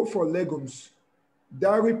 Go for legumes,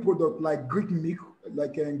 dairy product like Greek milk,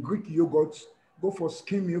 like Greek yogurt. Go for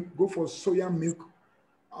skim milk, go for soya milk,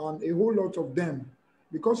 and a whole lot of them.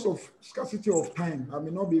 Because of scarcity of time, I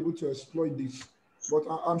may not be able to exploit this, but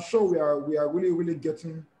I'm sure we are really, really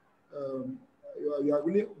getting you are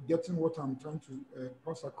really getting what I'm trying to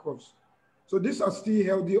pass across. So these are still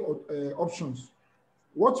healthy options.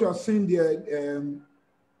 What you are seeing there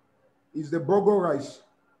is the bogo rice.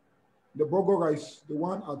 The bogo rice, the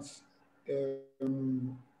one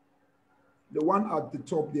at the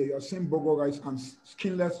top there, you are seeing bogo rice and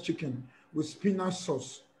skinless chicken with spinach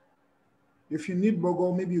sauce. If you need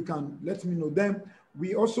bogo, maybe you can let me know. Then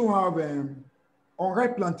we also have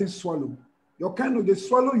unripe plantain swallow. Your kind of the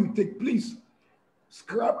swallow you take, please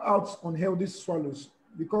scrap out unhealthy swallows,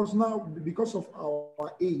 because now, because of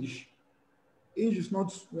our age is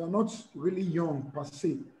not, we are not really young per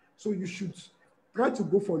se. So you should Try to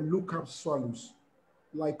go for low carb swallows,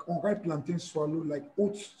 like unripe plantain swallow, like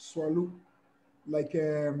oats swallow, like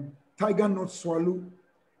tiger nut swallow.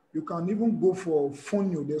 You can even go for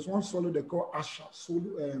fonio. There's one swallow they call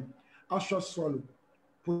asha swallow,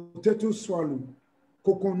 potato swallow,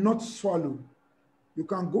 coconut swallow. You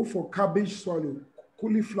can go for cabbage swallow,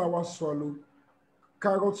 cauliflower swallow,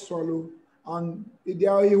 carrot swallow, and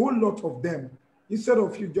there are a whole lot of them. Instead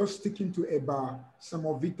of you just sticking to eba,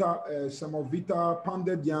 semovita,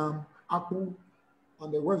 pounded yam, apple,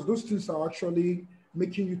 and the rest, those things are actually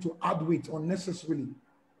making you to add weight unnecessarily.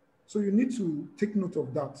 So you need to take note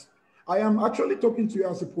of that. I am actually talking to you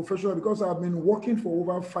as a professional because I've been working for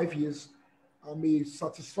over 5 years. I'm a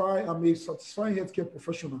satisfied healthcare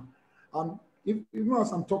professional. And even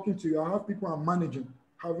as I'm talking to you, I have people I'm managing,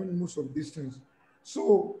 having most of these things.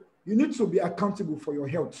 So you need to be accountable for your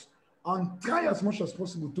health and try as much as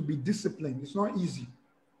possible to be disciplined. It's not easy.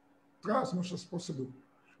 Try as much as possible.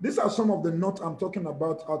 These are some of the nuts I'm talking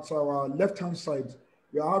about at our left-hand side.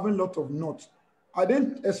 We are having a lot of nuts. I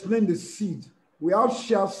didn't explain the seed. We have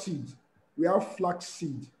shea seed. We have flax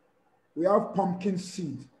seed. We have pumpkin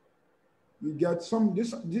seed. You get some,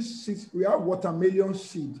 this seeds. We have watermelon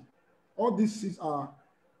seed. All these seeds are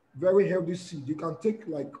very healthy seed. You can take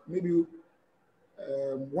like maybe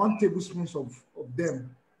 1 tablespoon of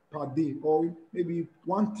them per day, or maybe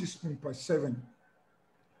 1 teaspoon per 7.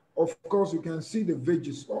 Of course, you can see the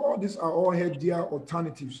veggies. All these are all healthier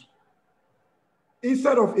alternatives.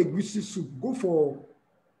 Instead of egusi soup, go for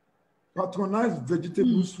patronized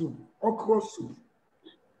vegetable soup, okra soup,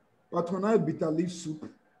 patronized bitter leaf soup,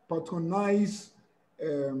 patronized,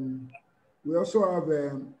 we also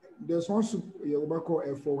have, there's one soup Yoruba called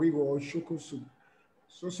eforigo or shoko soup.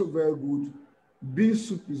 It's also very good. Bean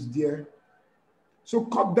soup is there. So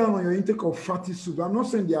cut down on your intake of fatty soup. I'm not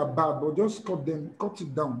saying they are bad, but just cut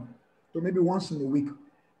it down. So maybe once in a week.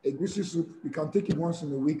 Egusi soup, you can take it once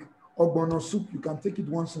in a week. Ogbono soup, you can take it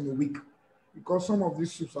once in a week. Because some of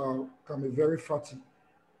these soups can be very fatty.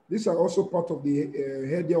 These are also part of the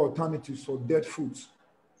healthier alternatives for dead foods.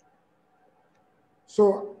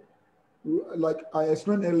 So, like I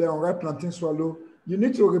explained earlier on ripe plantain swallow, you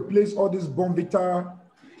need to replace all this Bonvita.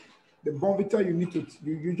 The Bonvita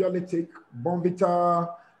you usually take,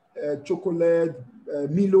 Bonvita, chocolate,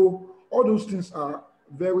 Milo, all those things are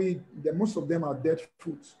most of them are dead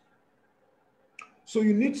foods. So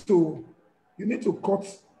you need to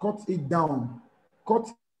cut it down. Cut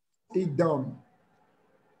it down.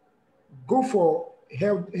 Go for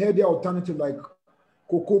healthier alternative like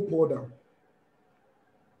cocoa powder.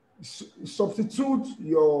 Substitute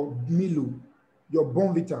your Milo, your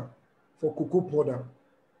Bonvita for cocoa powder.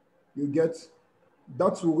 You get,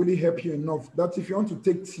 that will really help you enough. That if you want to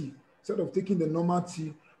take tea, instead of taking the normal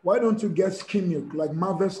tea, why don't you get skim milk, like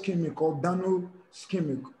Marvel skim milk or Dano skim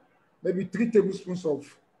milk? Maybe 3 tablespoons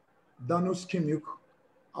of Dano skim milk,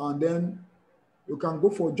 and then you can go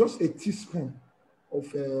for just a teaspoon of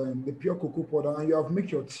the pure cocoa powder, and you have made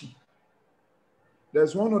your tea.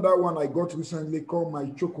 There's one other one I got recently called My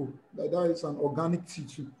Choco. That is an organic tea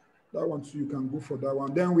too. That one too, you can go for that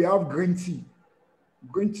one. Then we have green tea.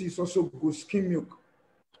 Green tea is also good, skim milk.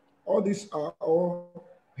 All these are all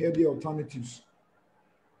healthy alternatives.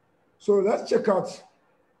 So let's check out.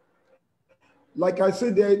 Like I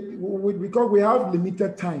said, because we have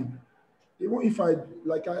limited time, even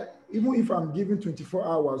if I'm given 24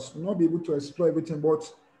 hours, we'll not be able to explore everything.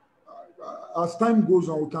 But as time goes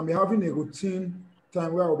on, we can be having a routine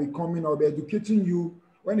time where I'll be educating you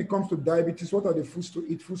when it comes to diabetes. What are the foods to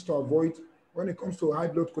eat, foods to avoid? When it comes to high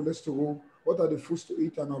blood cholesterol, what are the foods to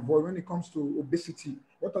eat and avoid? When it comes to obesity,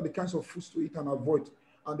 what are the kinds of foods to eat and avoid?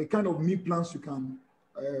 And the kind of meal plans you can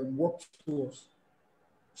work towards.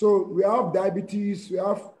 So we have diabetes, we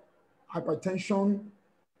have hypertension,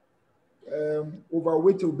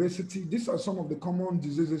 overweight, obesity. These are some of the common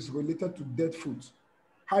diseases related to dead foods.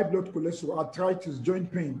 High blood cholesterol, arthritis,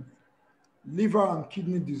 joint pain, liver and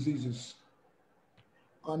kidney diseases.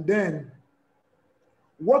 And then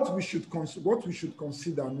what we should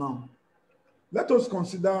consider now. Let us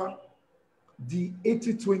consider the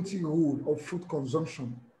 80-20 rule of food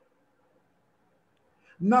consumption.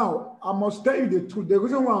 Now, I must tell you the truth. The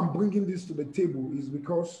reason why I'm bringing this to the table is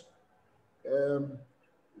because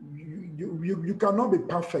you cannot be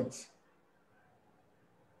perfect.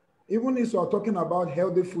 Even if you are talking about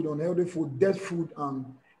healthy food, unhealthy food, dead food, and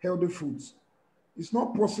healthy foods, it's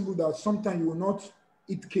not possible that sometimes you will not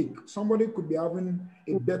eat cake. Somebody could be having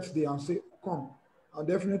a birthday and say, come, and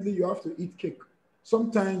definitely you have to eat cake.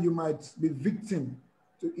 Sometimes you might be victim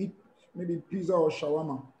to eat maybe pizza or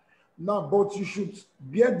shawarma. Now, but you should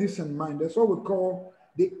bear this in mind. That's what we call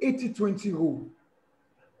the 80-20 rule.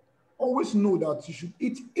 always know that you should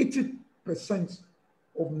eat 80%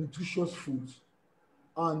 of nutritious foods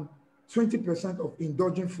and 20% of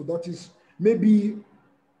indulgent food. That is, maybe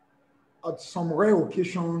at some rare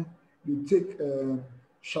occasion, you take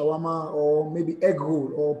shawarma or maybe egg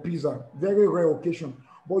roll or pizza, very rare occasion.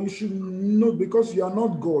 But you should know, because you are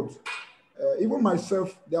not God. Even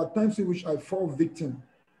myself, there are times in which I fall victim.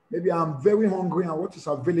 Maybe I'm very hungry and what is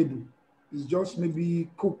available is just maybe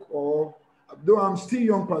cook, or though I'm still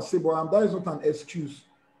young per se, but that is not an excuse.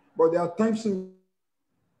 But there are times in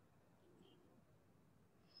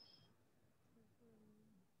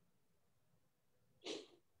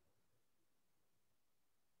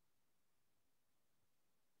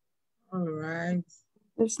All right.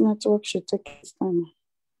 This network should take its time.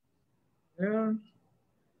 Yeah.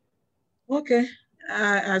 Okay.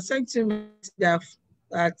 I sent to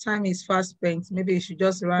that time is fast spent. Maybe you should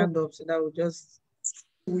just round up so that we'll just.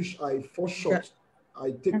 which I fall short,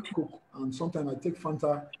 I take Coke and sometimes I take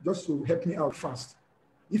Fanta just to help me out fast.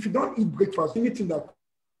 If you don't eat breakfast, anything that.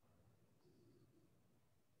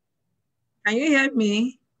 Can you hear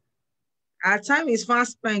me? Our time is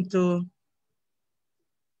fast spent too.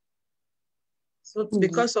 So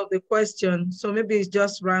because of the question, so maybe it's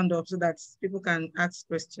just round up so that people can ask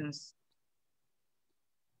questions.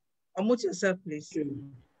 Unmute yourself, please. Okay.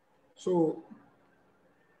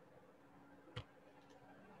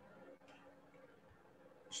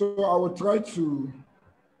 So I will try to.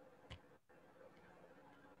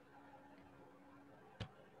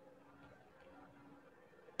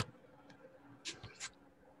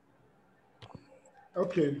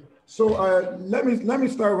 Okay. So let me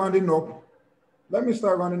start rounding up. Let me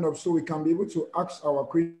start rounding up so we can be able to ask our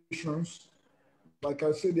questions. Like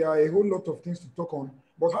I said, there are a whole lot of things to talk on.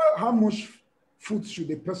 But how much food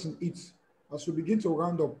should a person eat? As we begin to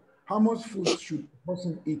round up, how much food should a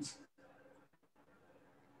person eat?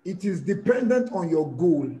 It is dependent on your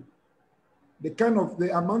goal.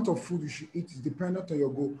 The amount of food you should eat is dependent on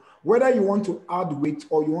your goal. Whether you want to add weight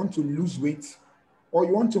or you want to lose weight or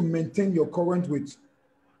you want to maintain your current weight.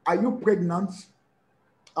 Are you pregnant?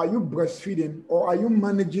 Are you breastfeeding? Or are you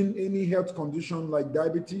managing any health condition like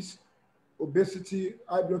diabetes, obesity,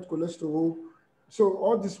 high blood cholesterol? So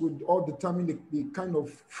all this would all determine the kind of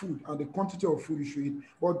food and the quantity of food you should eat.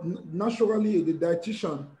 But naturally, the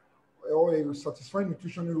dietitian or a satisfied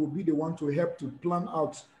nutritionist will be the one to help to plan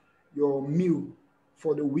out your meal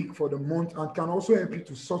for the week, for the month, and can also help you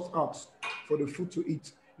to sort out for the food to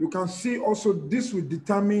eat. You can see also this will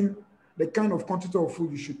determine the kind of quantity of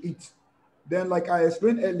food you should eat. Then, like I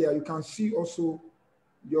explained earlier, you can see also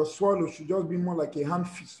your swallow should just be more like a hand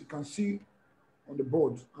fist. You can see on the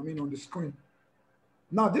board, on the screen.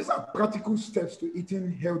 Now, these are practical steps to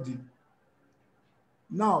eating healthy.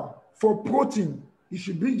 Now, for protein, it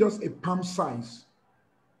should be just a palm size.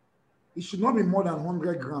 It should not be more than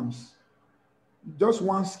 100 grams. Just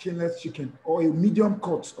one skinless chicken or a medium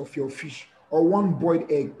cut of your fish or one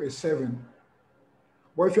boiled egg per serving.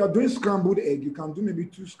 But if you are doing scrambled egg, you can do maybe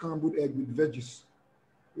 2 scrambled egg with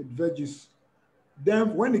veggies.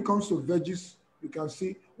 Then when it comes to veggies, you can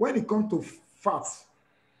see when it comes to fats,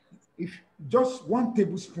 if just 1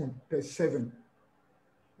 tablespoon per serving.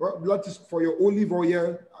 Well, that is for your olive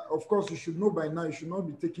oil. Of course, you should know by now, you should not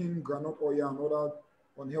be taking granite oil and other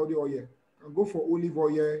unhealthy oil. You can go for olive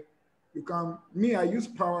oil. I use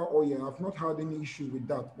power oil. I've not had any issue with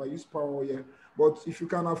that, but I use power oil. But if you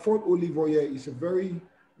can afford olive oil, it's a very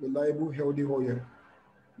reliable, healthy oil.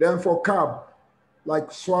 Then for carb,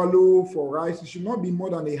 like swallow, for rice, it should not be more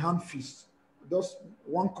than a hand fist, just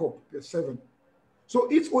 1 cup per serving.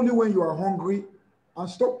 So eat only when you are hungry and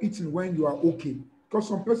stop eating when you are okay. Because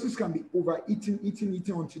some persons can be overeating, eating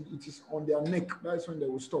until it is on their neck. That's when they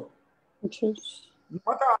will stop. Okay. No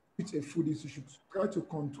matter how you eat a food is, you should try to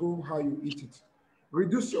control how you eat it.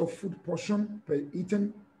 Reduce your food portion per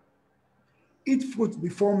eating. Eat fruit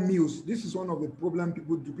before meals. This is one of the problems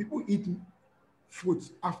people do. People eat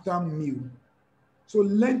fruit after meal. So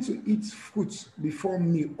learn to eat fruits before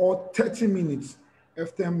meal or 30 minutes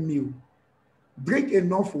after meal. Drink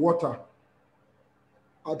enough water.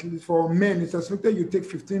 At least for men, it's expected you take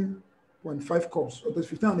 15.5 cups, or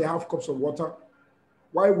 15.5 cups of water.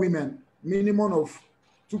 While women, minimum of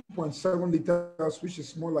 2.7 liters, which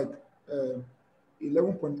is more like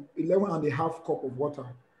 11 and a half cup of water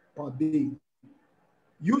per day.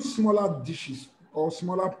 Use smaller dishes or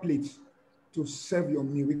smaller plates to serve your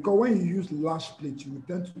meal, because when you use large plates, you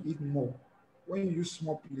tend to eat more. When you use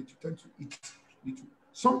small plates, you tend to eat little.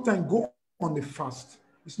 Sometimes go on the fast.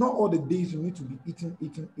 It's not all the days you need to be eating.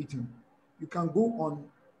 You can go on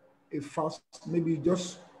a fast, maybe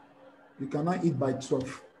you cannot eat by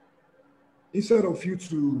 12. Instead of you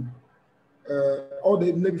to all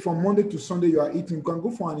day, maybe from Monday to Sunday you are eating, you can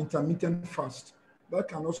go for an intermittent fast. That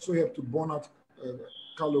can also help to burn out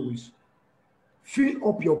calories. Fill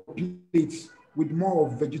up your plates with more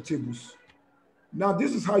of vegetables. Now,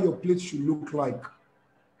 this is how your plate should look like.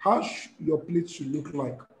 Your plate should look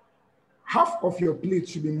like. Half of your plate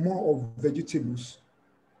should be more of vegetables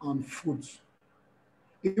and fruits.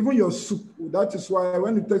 Even your soup, that is why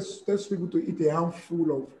when you test people to eat a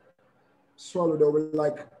handful of swallow, they will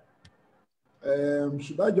like,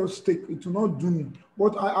 should I just take it? Will not do me.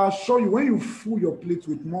 But I assure you, when you fill your plate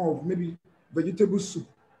with more of maybe vegetable soup,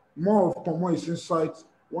 more of pomo is inside,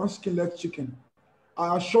 one skinless chicken,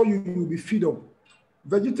 I assure you, you will be filled up.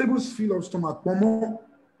 Vegetables fill up stomach. Pomo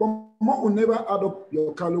will never add up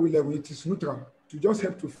your calorie level. It is neutral to just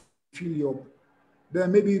help to fill you up.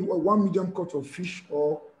 Then maybe one medium cut of fish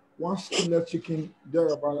or one skinless chicken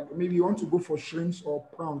thereabout. Maybe you want to go for shrimps or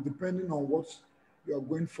prawns, depending on what you are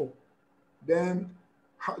going for. Then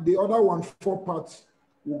the other 4 parts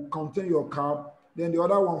will contain your carb. Then the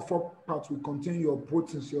other 4 parts will contain your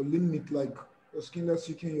proteins, your lean meat, like your skinless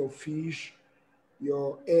chicken, your fish,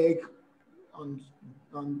 your egg, and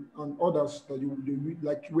others that you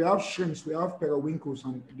like. We have shrimps, we have periwinkles,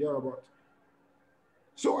 and thereabout.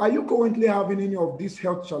 So are you currently having any of these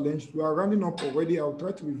health challenges? We are running up already. I'll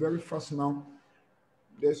try to be very fast now.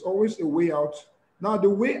 There's always a way out. Now, the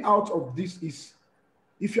way out of this is,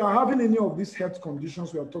 if you are having any of these health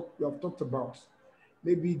conditions we have talked about,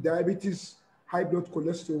 maybe diabetes, high blood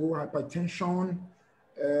cholesterol, hypertension,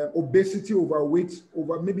 obesity, overweight,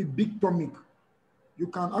 maybe big stomach, you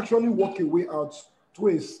can actually work a way out to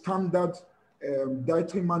a standard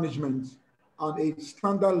dietary management and a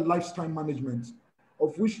standard lifestyle management,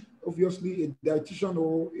 of which obviously a dietitian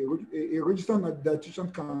or a registered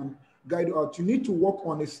dietitian can guide you out. You need to work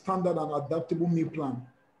on a standard and adaptable meal plan.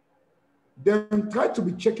 Then try to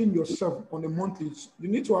be checking yourself on a monthly. You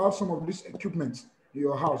need to have some of this equipment in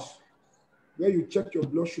your house where you check your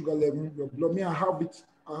blood sugar level, your blood. Me, I have it.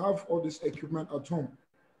 I have all this equipment at home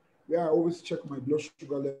where I always check my blood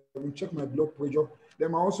sugar level, check my blood pressure.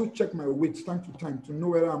 Then I also check my weight time to time to know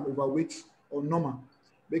whether I'm overweight or normal.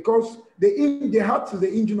 Because the heart is the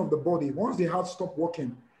engine of the body. Once the heart stops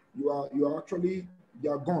working, you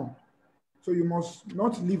are gone. So you must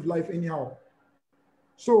not live life anyhow.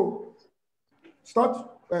 So start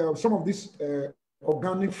some of these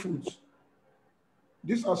organic foods.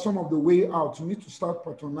 These are some of the way out. You need to start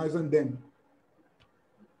patronizing them.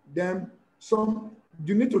 Then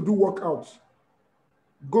you need to do workouts.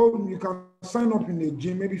 You can sign up in a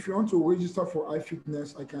gym. Maybe if you want to register for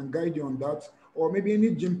iFitness, I can guide you on that. Or maybe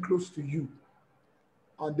any gym close to you.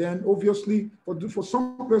 And then obviously for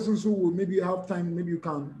some persons who will maybe have time, maybe you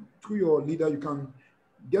can, through your leader, you can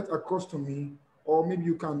get across to me, or maybe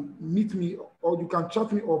you can meet me, or you can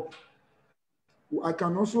chat me up. I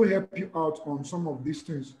can also help you out on some of these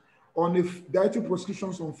things. On if dietary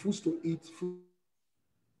prescriptions on foods to eat.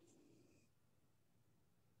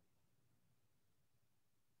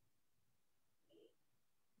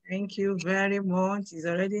 Thank you very much. It's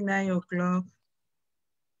already 9 o'clock.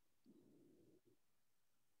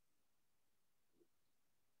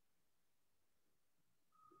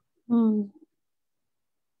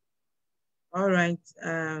 All right.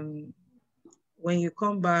 When you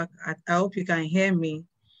come back, I hope you can hear me.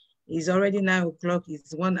 It's already 9 o'clock.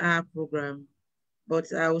 It's 1 hour program,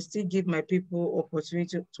 but I will still give my people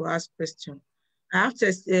opportunity to ask questions.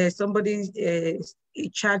 After somebody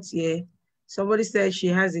chat here, somebody said she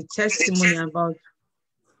has a testimony about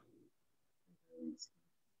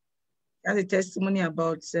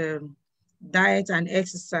diet and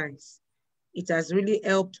exercise. It has really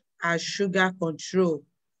helped her sugar control.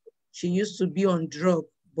 She used to be on drug,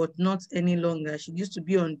 but not any longer. She used to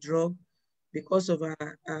be on drug because of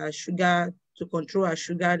her sugar, to control her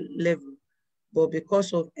sugar level, but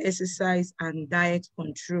because of exercise and diet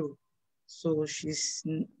control. So she's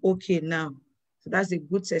okay now. So that's a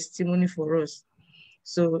good testimony for us.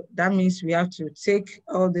 So that means we have to take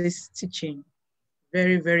all this teaching,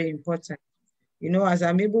 very, very important. You know, as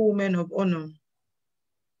amiable women of honor,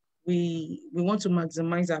 we want to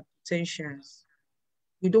maximize our potentials.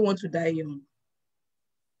 We don't want to die young.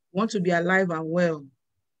 We want to be alive and well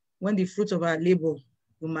when the fruit of our labor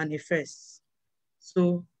will manifest.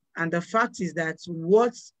 So, and the fact is that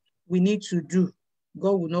what we need to do,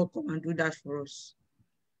 God will not come and do that for us.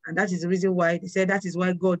 And that is the reason why they said that is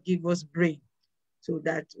why God gave us brain, so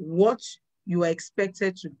that what you are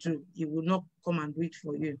expected to do, He will not come and do it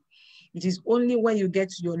for you. It is only when you get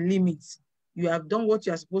to your limits, you have done what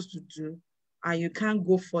you are supposed to do, and you can't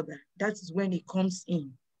go further. That is when He comes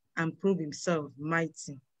in and prove Himself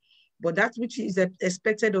mighty. But that which is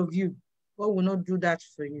expected of you, God will not do that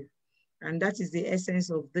for you. And that is the essence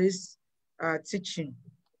of this teaching.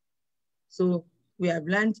 So we have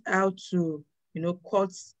learned how to,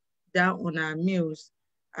 cut down on our meals.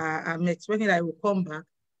 I'm expecting that I will come back.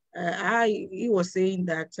 He was saying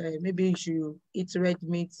that maybe you should eat red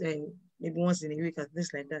meat maybe once in a week and things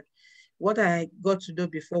like that. What I got to know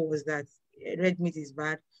before was that red meat is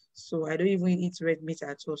bad, so I don't even eat red meat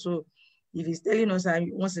at all. So if he's telling us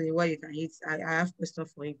once in a while you can eat, I have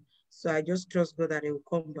questions for him. So I just trust God that he will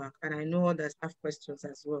come back, and I know others have questions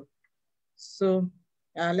as well. So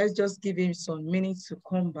let's just give him some minutes to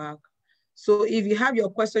come back. So if you have your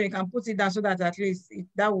question, you can put it down so that at least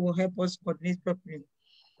that will help us coordinate properly.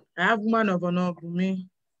 I have woman of honor, Bumi,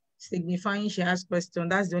 signifying she has questions.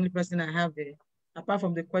 That's the only person I have there, apart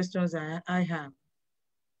from the questions I have.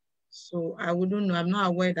 So I wouldn't know. I'm not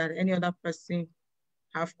aware that any other person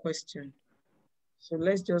have questions. So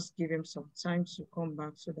let's just give him some time to come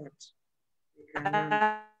back so that we can learn.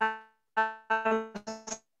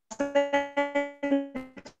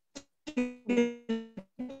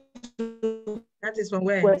 That is from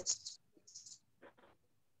where?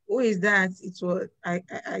 Who is that? It was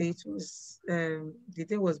the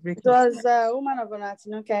thing was breaking. It was woman of an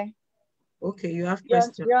okay. Okay, you have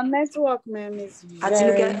questions. Your network, ma'am, is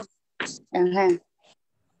very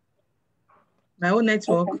My own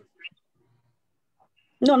network. Okay.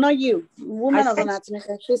 No, not you. Woman of an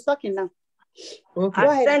she's talking now. Okay.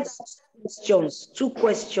 I sent questions, 2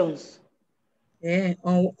 questions. Yeah,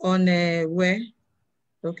 on where?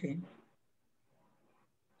 Okay.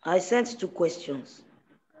 I sent 2 questions.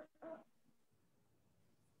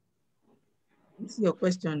 This is your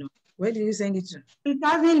question. Where did you send it to? It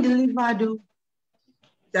hasn't delivered though.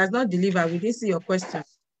 It does not deliver. We didn't see your question.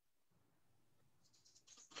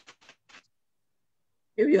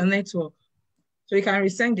 Maybe your network. So you can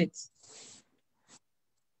resend it.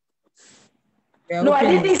 No, I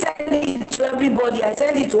didn't send it to everybody. I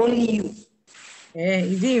sent it to only you. Yeah,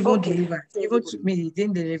 it didn't even deliver. Even to me, it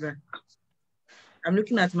didn't deliver. I'm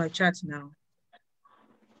looking at my chat now.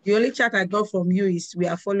 The only chat I got from you is we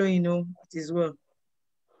are following, it as well.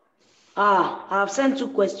 I have sent 2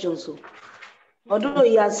 questions. So. Although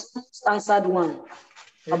he has answered one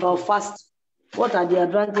about fasting. What are the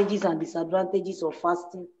advantages and disadvantages of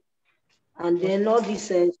fasting? And then all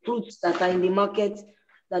these fruits that are in the market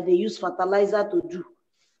that they use fertilizer to do,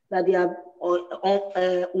 that they are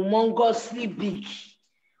humongously big,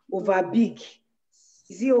 over big.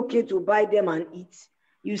 Is it okay to buy them and eat?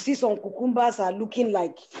 You see some cucumbers are looking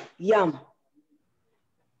like yam.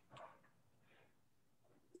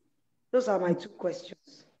 Those are my 2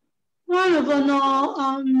 questions. One of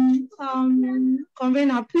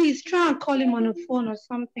convener, please try and call him on the phone or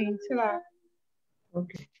something so that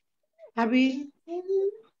Abby,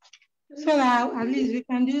 so that at least we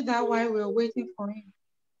can do that while we're waiting for him.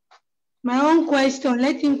 My own question,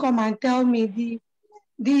 let him come and tell me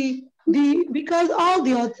because all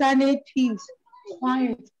the alternatives,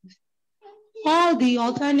 all the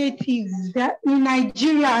alternatives that in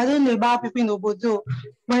Nigeria, I don't know about people in Obodo,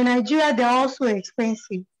 but in Nigeria they're also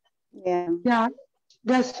expensive. Yeah,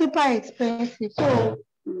 they're super expensive. So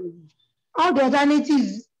all the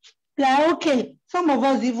alternatives, they're okay. Some of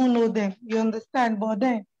us even know them, you understand, but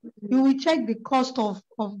then you will check the cost of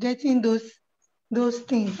getting those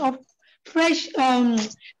things. Of fresh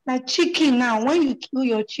like chicken now, when you kill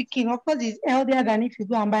your chicken, of course it's healthier than if you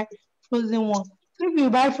go and buy frozen one. So if you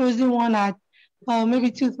buy frozen one at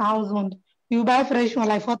maybe 2,000, you buy fresh one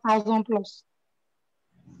like 4,000 plus.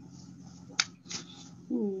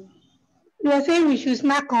 You are saying we should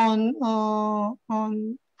snack on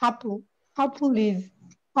apple. Apple is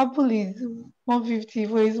 150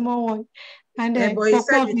 for a small one, and then but he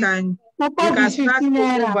said you can snack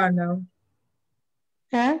cucumber now.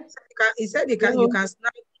 Yeah. He said you can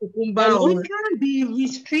snack cucumber. Hello? We can't be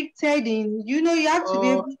restricted in. You have to be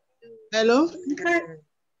able to. Hello.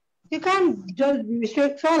 You can't just be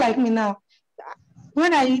restricted. Someone like me now.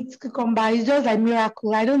 When I eat cucumber, it's just like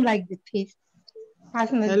miracle. I don't like the taste.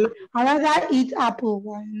 Personally, I rather eat apple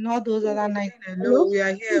and not those other nights. Hello, we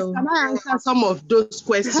are here. Can I answer some of those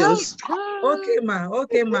questions? Okay, ma. I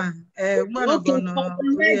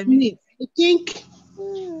think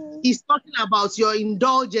he's talking about your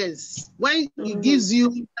indulgence when he gives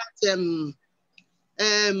you that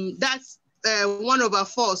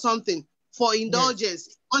 1/4 something for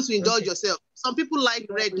indulgence. Once you indulge yourself, some people like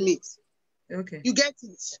red meat. Okay, you get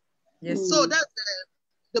it. Yes. So that's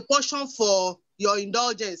the portion for your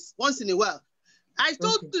indulgence once in a while. I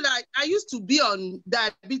told you that I used to be on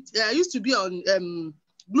diabetes. I used to be on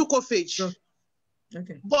glucophage.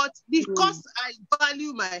 Okay. But because I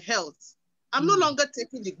value my health, I'm no longer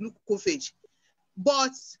taking the glucophage,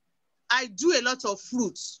 but I do a lot of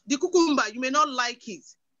fruits. The cucumber, you may not like it.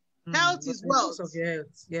 Health is wealth. Because of your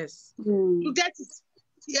health, yes. You get it?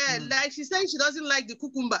 Yeah, like she said, she doesn't like the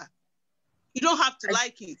cucumber. You don't have to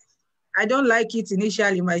like it. I don't like it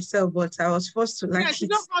initially myself, but I was forced to like it. You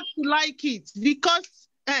don't have to like it because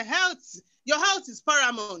your health is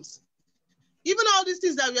paramount. Even all these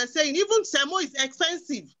things that we are saying, even semo is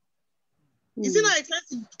expensive. Is it not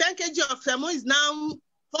expensive? 10 kg of semo is now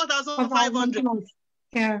 4,500.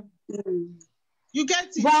 Yeah. You get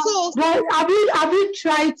it? But have you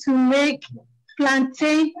tried to make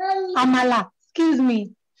plantain amala? Excuse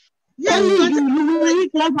me. Yes, only you will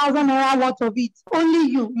eat 1,000 naira worth of it.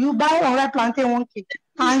 Only you buy or plantain 1 kg,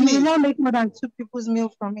 and you will not make more than 2 people's meal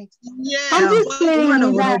from it. Yeah, I'm just saying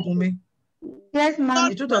that. Yes, ma'am.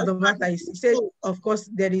 The truth of the matter is, he said, of course,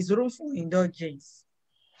 there is room for indulgence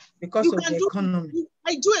because of the economy.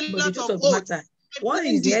 I do a lot of oats. What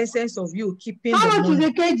is the essence of you keeping How the much money? is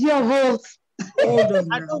a kg of oats? Hold on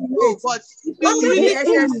now. I don't know, but what is the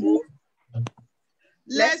essence?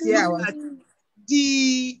 Let's look at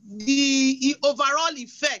the overall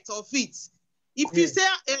effect of it. If you say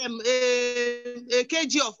a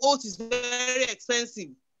kg of oats is very expensive,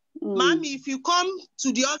 Mommy, if you come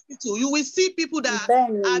to the hospital, you will see people that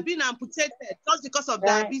are being amputated just because of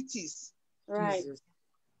diabetes. Right.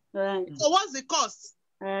 Right. So what's the cost?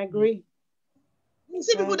 I agree. You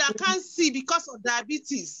see people that can't see because of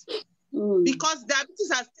diabetes. Because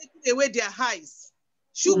diabetes has taken away their eyes.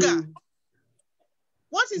 Sugar.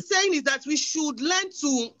 What he's saying is that we should learn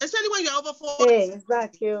to, especially when you're over 40. Hey,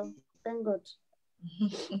 exactly. Thank God.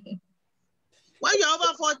 When you're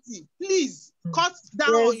over 40, please cut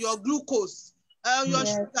down on your glucose, your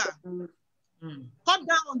sugar. Cut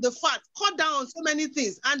down on the fat. Cut down on so many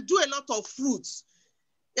things and do a lot of fruits.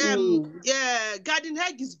 Garden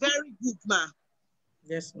egg is very good, ma.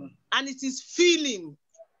 Yes, ma'am. And it is filling.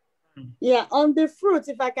 Yeah, on the fruit,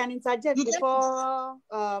 if I can interject before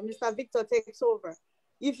Mr. Victor takes over.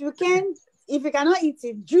 If you cannot eat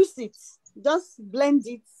it, juice it. Just blend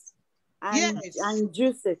it and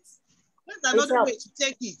juice it. That's another way to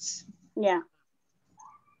take it. Yeah.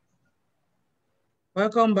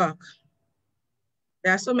 Welcome back.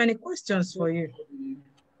 There are so many questions for you.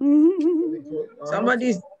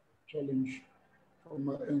 Somebody's challenge from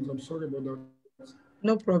my ends. I'm sorry about that.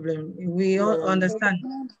 No problem. We all understand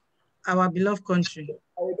our beloved country.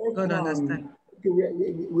 God understand. Okay,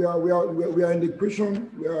 we are in the question.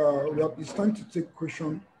 It's time to take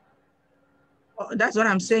question. That's what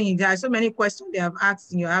I'm saying. There are so many questions they have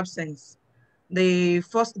asked in your absence. The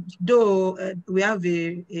first, though we have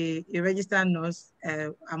a registered nurse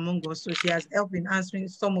among us, so she has helped in answering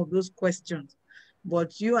some of those questions.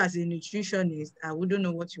 But you as a nutritionist, I wouldn't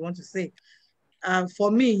know what you want to say. For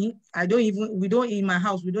me, in my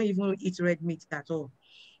house, we don't even eat red meat at all.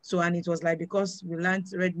 So, and it was like, because we learned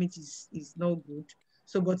red meat is no good.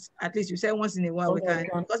 So, but at least you say once in a while we can,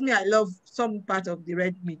 because me, I love some part of the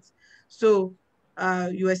red meat. So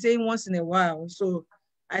you were saying once in a while. So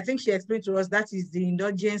I think she explained to us that is the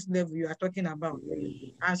indulgence level you are talking about.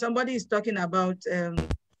 And somebody is talking about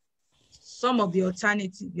some of the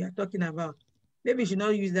alternatives you are talking about. Maybe you should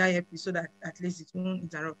not use that episode so that at least it won't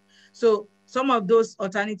interrupt. So some of those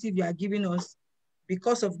alternatives you are giving us,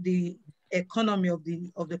 because of the economy of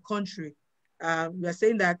the country, we are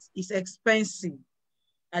saying that it's expensive.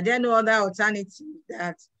 Are there no other alternative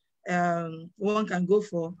that one can go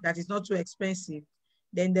for that is not too expensive?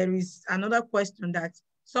 Then there is another question that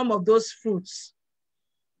some of those fruits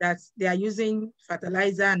that they are using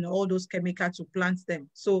fertilizer and all those chemicals to plant them.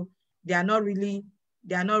 So they are not really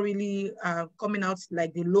coming out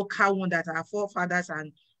like the local one that our forefathers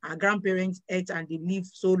and our grandparents ate and they live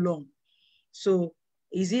so long. So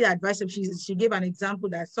is it advisable? She gave an example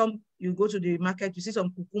that you go to the market, you see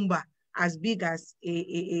some cucumber as big as a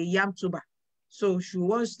yam tuber. So she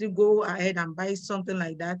wants to go ahead and buy something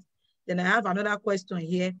like that. Then I have another question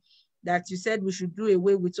here that you said we should do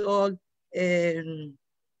away with all the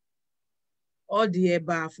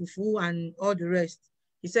eba, fufu and all the rest.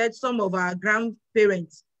 He said some of our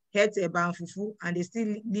grandparents had eba and fufu and they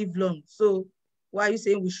still live long. So why are you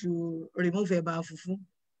saying we should remove eba and fufu?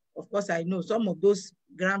 Of course, I know some of those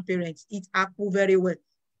grandparents eat akpu very well,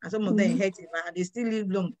 and some of them hate eba and they still live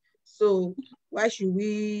long. So why should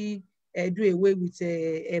we do away with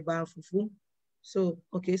eba and fufu? So,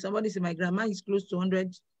 okay, somebody said my grandma is close to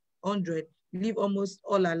 100, live almost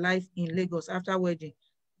all her life in Lagos after wedding,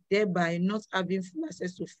 thereby not having full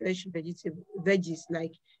access to fresh veggies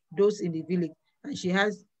like those in the village. And she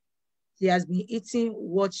has been eating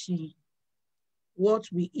what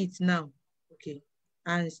we eat now, okay,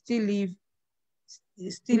 and still live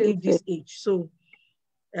still live this age. So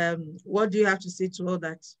what do you have to say to all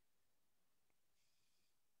that?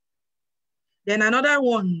 Then another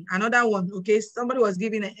one, okay, somebody was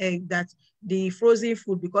giving that the frozen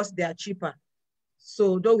food because they are cheaper.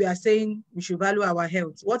 So though we are saying we should value our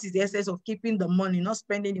health, what is the essence of keeping the money, not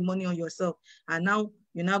spending the money on yourself? And now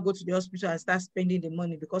you now go to the hospital and start spending the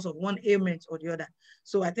money because of one ailment or the other.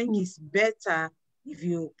 So I think it's better if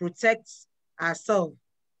you protect ourselves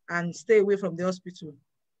and stay away from the hospital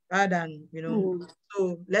rather than, you know,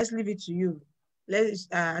 so let's leave it to you. Let's,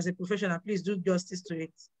 as a professional, please do justice to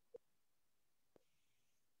it.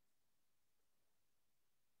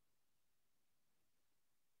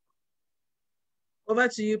 Over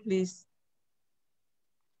to you, please.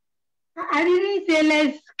 I didn't say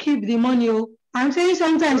let's keep the money. I'm saying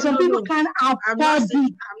sometimes some people can't afford it. I'm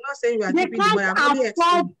not saying we are keeping the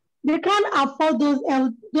money. They can't afford those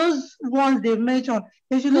ones they mentioned.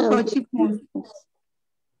 They should look for cheap ones.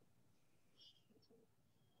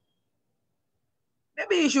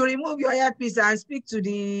 Maybe you should remove your earpiece and speak to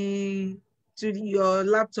your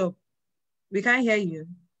laptop. We can't hear you.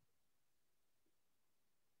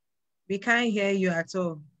 We can't hear you at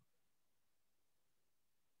all.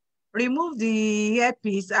 Remove the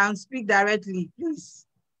earpiece and speak directly, please.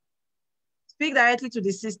 Speak directly to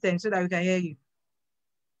the system so that we can hear you.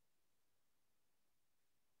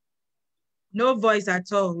 No voice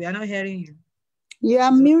at all. We are not hearing you. You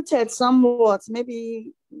are muted somewhat.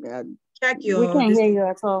 Maybe check your. We can't hear you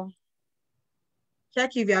at all.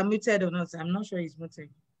 Check if you are muted or not. I'm not sure it's muted.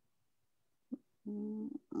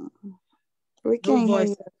 We can't hear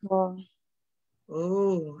you at all.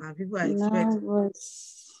 Oh, and people are expecting. No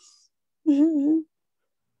voice.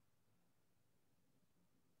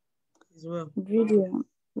 As well.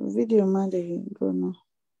 Video man, they go now.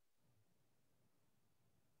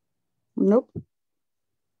 Nope.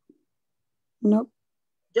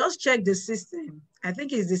 Just check the system. I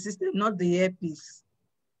think it's the system, not the earpiece.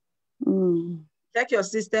 Check your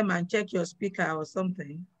system and check your speaker or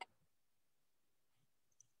something.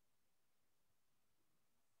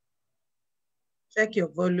 Check your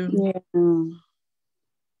volume. Yeah.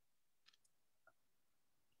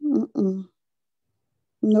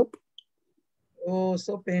 Nope. Oh,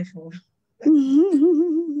 so painful. It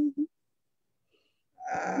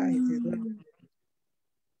is not.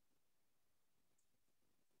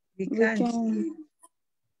 We can't.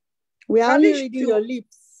 We are only reading your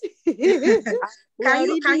lips. Can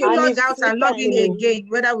you log out and log in again,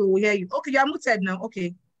 whether we will hear you? Okay, you are muted now.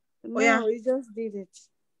 Okay. No, he just did it.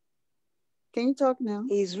 Can you talk now?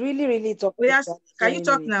 He's really talking. Yes. Can you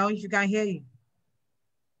talk now if you can hear you?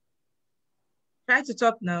 Try to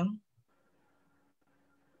talk now.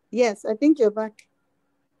 Yes, I think you're back.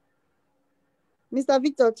 Mr.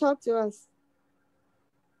 Victor, talk to us.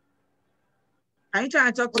 Are you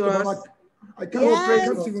trying to talk to us? I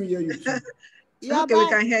can't even hear you. Okay, we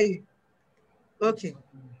can hear you. Okay.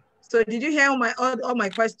 So did you hear all my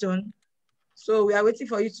questions? So we are waiting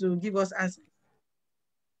for you to give us answers.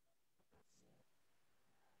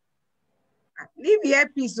 Leave the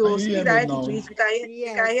earpiece or speak directly to it. We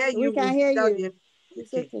can hear you. We can hear you.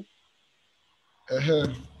 It's okay.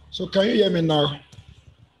 So can you hear me now?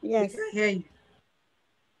 Yes. We can hear you.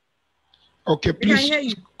 Okay,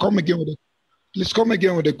 please come again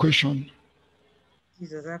with the question.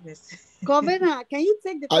 Jesus have mercy. Governor, can you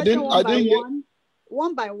take the question one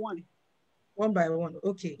by one? One by one.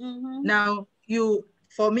 Okay. Now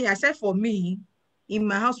I said for me, in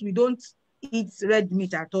my house we don't eat red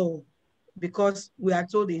meat at all because we are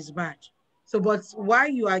told it's bad. So, but while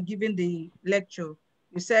you are giving the lecture,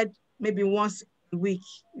 you said maybe once a week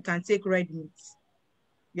you can take red meat.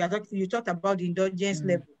 You talked about the indulgence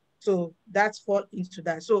level. So that's fall into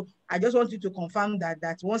that. So I just want you to confirm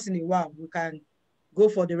that once in a while we can go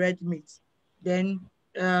for the red meat. Then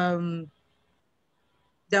there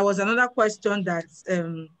was another question that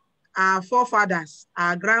our forefathers,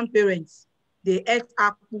 our grandparents, they ate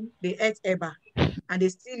apple, they ate eba, and they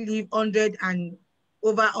still live 100 and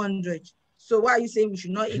over 100. So why are you saying we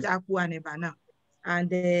should not eat apple and eba now? And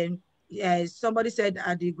then somebody said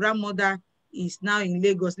the grandmother is now in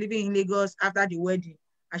Lagos, living in Lagos after the wedding,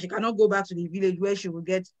 and she cannot go back to the village where she will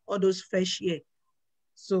get all those fresh air.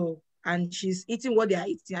 So, and she's eating what they are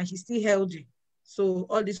eating, and she's still healthy. So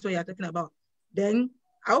all this what you are talking about. Then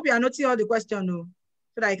I hope you are noting all the questions, so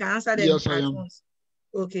that I can answer them at once.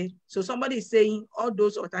 Okay. So somebody is saying all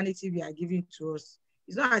those alternatives you are giving to us.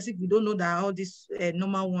 It's not as if we don't know that all these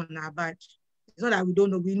normal ones are bad. It's not that we don't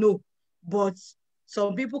know, we know. But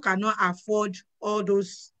some people cannot afford all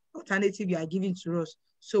those alternatives you are giving to us.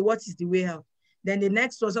 So what is the way out? Then the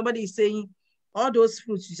next one, somebody is saying All those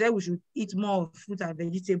fruits, you said we should eat more of fruit and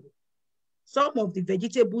vegetable. Some of the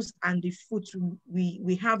vegetables and the fruits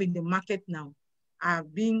we have in the market now are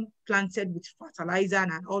being planted with fertilizer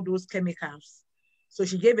and all those chemicals. So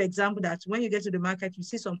she gave an example that when you get to the market, you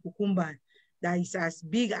see some cucumber that is as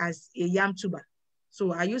big as a yam tuber.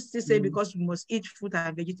 So I used to say because we must eat fruit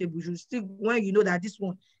and vegetables, we should still, when you know that this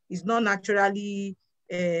one is not naturally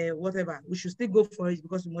whatever, we should still go for it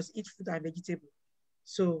because we must eat fruit and vegetable.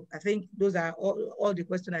 So I think those are all the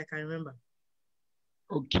questions I can remember.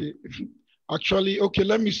 Okay. Actually, okay,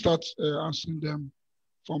 let me start answering them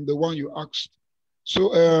from the one you asked.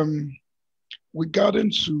 So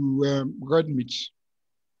regarding to red meat,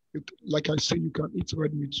 like I say, you can eat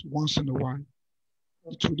red meat once in a while.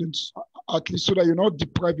 It wouldn't, at least so that you not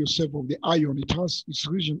deprive yourself of the iron. It's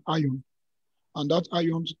rich in iron, and that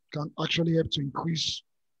iron can actually help to increase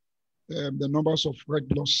the numbers of red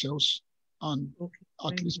blood cells, and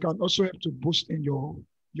at least can also help to boost in your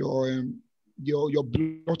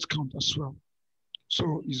blood count as well.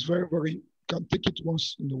 So it's very, very, you can take it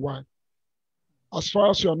once in a while. As far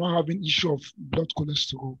as you are not having issue of blood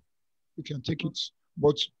cholesterol, you can take it.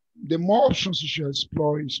 But the more options you should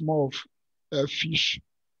explore is more of fish.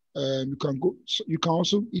 You can go. So you can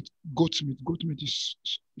also eat goat meat. Goat meat is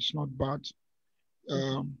not bad.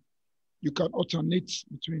 You can alternate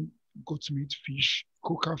between goat meat, fish,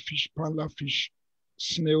 croaker fish, panda fish,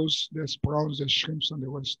 snails, there's prawns, there's shrimps, and the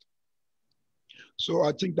rest. So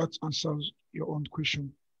I think that answers your own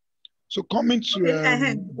question. So coming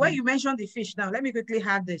to when you mentioned the fish now, let me quickly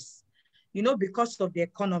add this. You know, because of the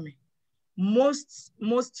economy,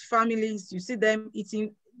 most families, you see them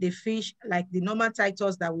eating the fish like the normal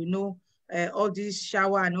titles that we know, all this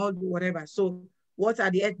shower and all whatever. So what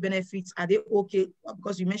are the health benefits? Are they okay?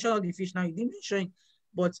 Because you mentioned all the fish now, you didn't mention it,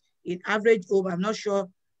 but in average home, I'm not sure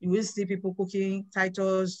you will see people cooking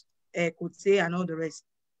titles, kote, and all the rest.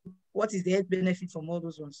 What is the health benefit from all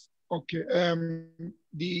those ones? Okay,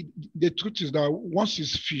 the truth is that once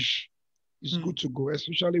it's fish, it's good to go.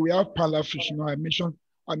 Especially we have pala fish. You know, I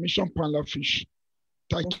mentioned pala fish,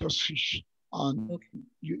 Titus fish, and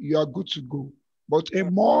you are good to go. But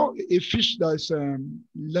a fish that is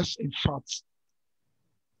less in fat.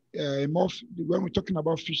 When we're talking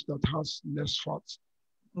about fish that has less fat,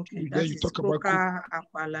 then you talk about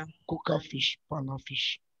coca fish, pala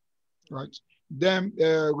fish, right? Then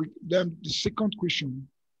the second question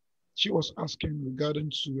she was asking regarding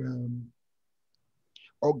to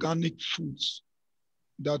organic foods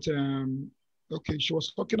that okay, she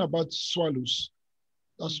was talking about swallows.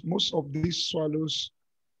 That's most of these swallows.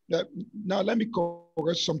 Now let me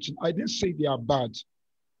correct something. I didn't say they are bad.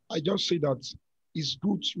 I just say that it's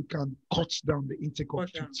good you can cut down the intake of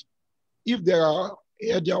meat. If there are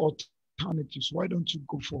healthier alternatives, why don't you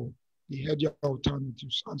go for the healthier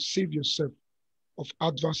alternatives and save yourself of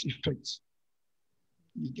adverse effects?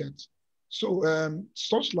 You get. So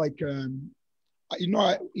stuff like you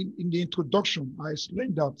know, in the introduction, I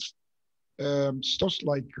explained that stuff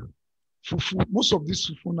like fufu, most of this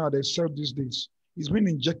fufu now they sell these days is being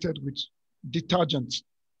injected with detergent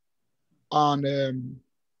and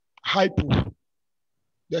hypo.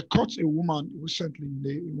 They caught a woman recently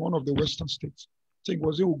in one of the western states. I think it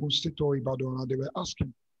was in Ogun State or Ibadan, and they were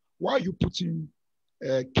asking, why are you putting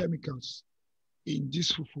chemicals in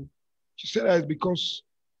this fufu? She said that it's because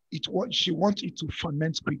she wants it to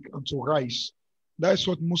ferment quick and to rise. That's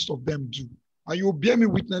what most of them do. And you'll bear me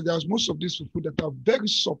witness, there's most of these fufu that are very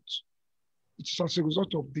soft. It's as a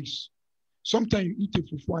result of this. Sometimes you eat a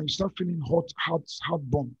fufu and you start feeling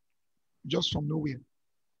heartburn, just from nowhere.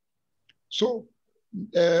 So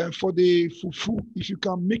for the fufu, if you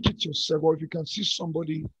can make it yourself, or if you can see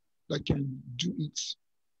somebody that can do it,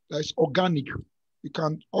 that's organic, you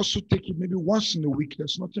can also take it maybe once in a week.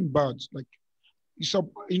 There's nothing bad. Like,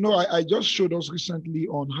 you know, I just showed us recently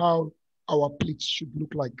on how our plates should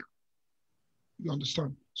look like. You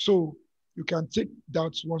understand? So you can take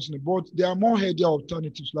that once in a while. But there are more healthier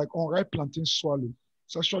alternatives, like unripe plantain swallow.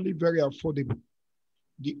 It's actually very affordable.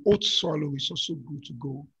 The oat swallow is also good to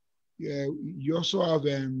go. Yeah, you also have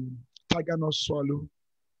tiger nut swallow.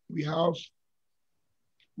 We have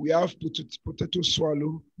potato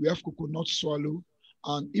swallow. We have coconut swallow,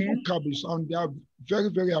 and even cabbage. And they are very,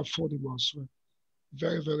 very affordable as well.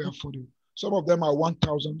 Very, very affordable. Some of them are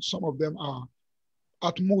 1,000. Some of them are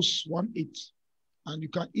at most 1/8, and you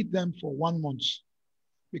can eat them for 1 month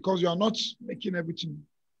because you are not making everything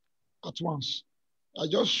at once. I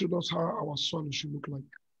just showed us how our swallow should look like.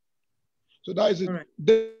 So that is it. Right.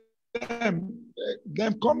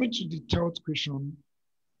 Then coming to the third question,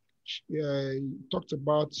 talked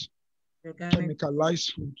about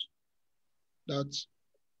chemicalized food. That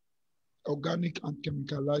organic and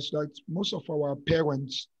chemicalized. Like most of our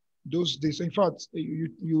parents those days, in fact,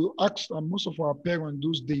 you ask most of our parents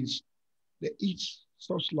those days, they eat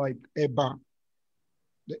stuff like eba,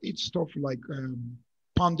 they eat stuff like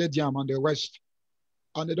pounded yam and the rest.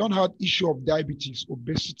 And they don't have issue of diabetes,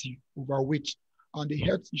 obesity, overweight, and the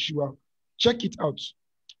health issue. Check it out.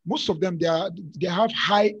 Most of them, they have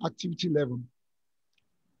high activity level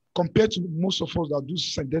compared to most of us that do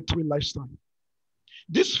sedentary lifestyle.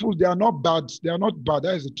 These foods, they are not bad. They are not bad.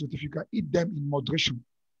 That is the truth. If you can eat them in moderation.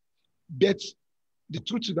 But the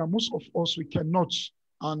truth is that most of us, we cannot.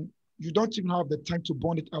 And you don't even have the time to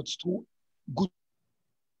burn it out through good.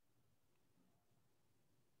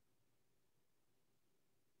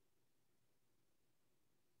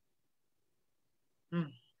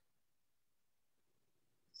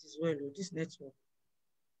 This is well, this network.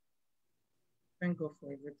 Thank God for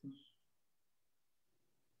everything.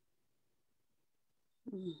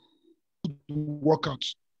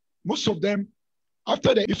 Workouts. Most of them,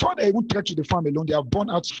 before they even try to the farm alone, they have born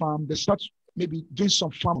out farm. They start maybe doing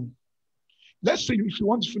some farming. Let's say if you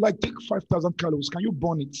want to like take 5,000 calories, can you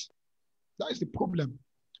burn it? That is the problem.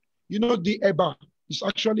 You know, the eba is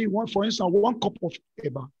actually for instance, 1 cup of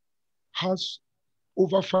eba has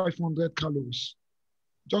over 500 calories.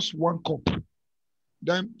 Just 1 cup.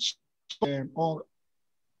 Then or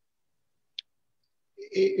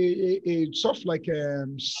stuff like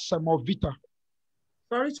semovita.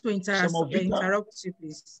 Sorry to interrupt you,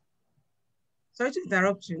 please. Sorry to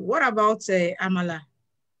interrupt you. What about amala?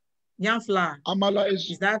 Yam flour. Amala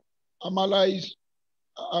is that? Amala is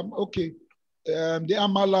okay. The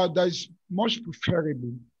amala that is much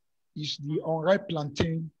preferable is the unripe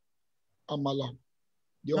plantain amala.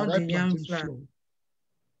 The unripe plantain flour.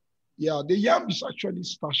 Yeah, the yam is actually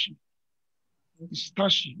starchy. It's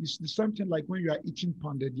starchy. It's the same thing like when you are eating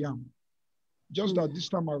pounded yam. Just that this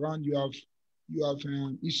time around you have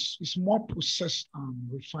it's more processed and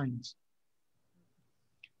refined.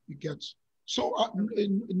 You get so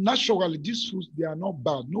naturally these foods, they are not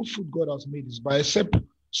bad. No food God has made is bad, except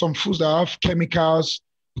some foods that have chemicals,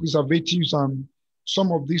 preservatives, and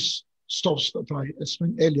some of these stuffs that I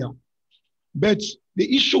explained earlier. But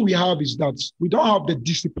the issue we have is that we don't have the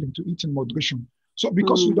discipline to eat in moderation. So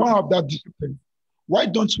because we don't have that discipline, why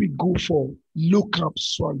don't we go for low carb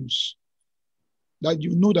swallows? That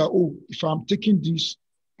you know that, oh, if I'm taking this,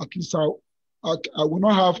 at least I will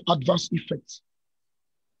not have adverse effects.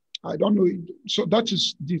 I don't know. So that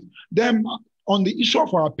is this. Then on the issue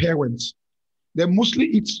of our parents, they mostly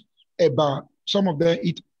eat eba. Some of them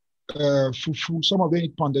eat fufu. Some of them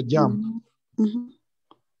eat pounded yam.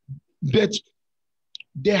 But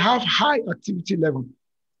they have high activity level.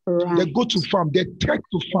 Right. They go to farm. They trek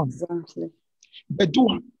to farm. Exactly. They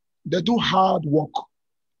do hard work.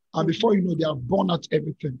 And before you know, they have born out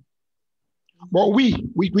everything. But we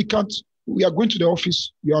can't. We are going to the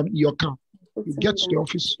office. You're on your car. You get to the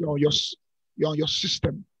office. You're on your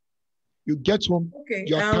system. You get home. Okay.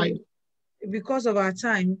 You're tired. Because of our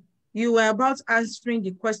time, you were about answering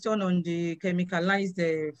the question on the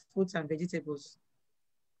chemicalized fruits and vegetables.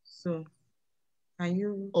 So, can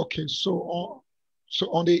you? Okay. So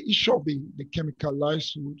on the issue of the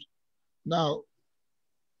chemicalized food, now.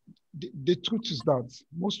 The truth is that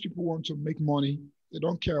most people want to make money. They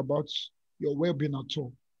don't care about your well-being at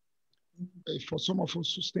all. For some of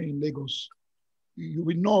us who stay in Lagos, you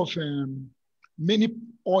will know of many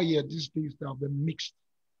oil these days that have been mixed.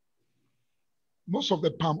 Most of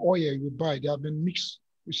the palm oil you buy, they have been mixed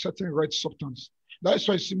with certain red substance. That's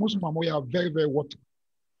why I see most palm oil are very, very watery.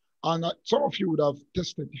 And some of you would have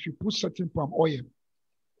tested, if you put certain palm oil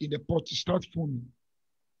in the pot, to start foaming.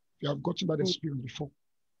 You have gotten that experience before.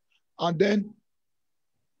 And then,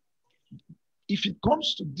 if it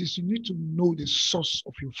comes to this, you need to know the source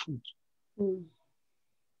of your food.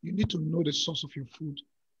 You need to know the source of your food.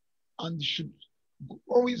 And you should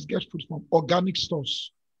always get food from organic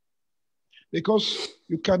stores. Because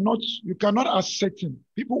you cannot ascertain.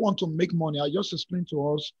 People want to make money. I just explained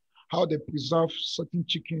to us how they preserve certain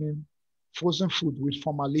chicken, frozen food with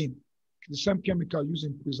formalin. The same chemical used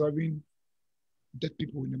in preserving dead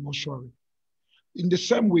people in the mortuary. In the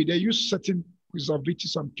same way, they use certain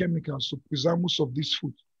preservatives and chemicals to preserve most of this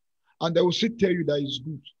food. And they will still tell you that it's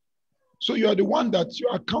good. So you are the one that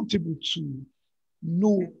you're accountable to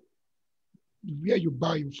know where you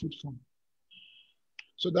buy your food from.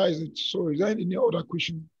 So that is it. So is there any other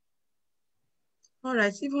question? All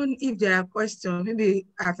right. Even if there are questions, maybe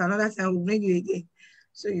at another time we'll bring you again.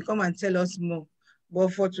 So you come and tell us more.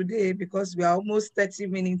 But for today, because we are almost 30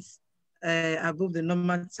 minutes above the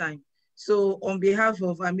normal time. So on behalf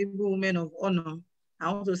of Amiable Women of Honor,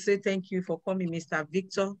 I want to say thank you for coming, Mr.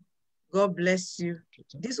 Victor. God bless you.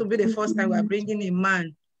 This will be the first time we're bringing a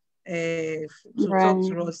man to talk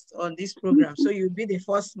to us on this program. So you'll be the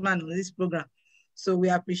first man on this program. So we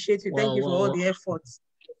appreciate you. Thank you for all the efforts.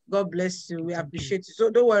 God bless you. We appreciate you. So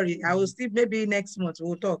don't worry. I will still, maybe next month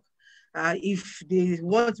we'll talk. If they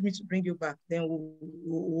want me to bring you back, then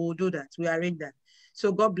we'll do that. We arrange that.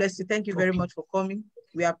 So God bless you. Thank you very much for coming.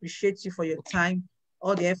 We appreciate you for your time,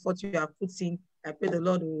 all the effort you have put in. I pray the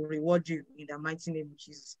Lord will reward you in the mighty name of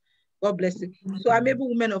Jesus. God bless you. So Amiable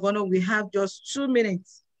Women of Honor, we have just 2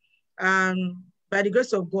 minutes. By the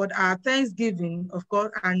grace of God, our Thanksgiving, of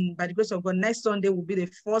course, and by the grace of God, next Sunday will be the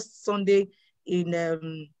first Sunday in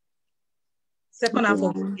second half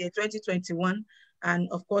of the year 2021, and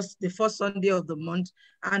of course, the first Sunday of the month.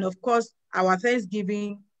 And of course, our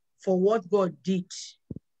Thanksgiving for what God did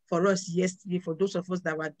for us yesterday, for those of us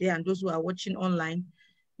that were there and those who are watching online.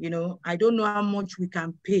 You know, I don't know how much we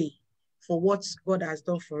can pay for what God has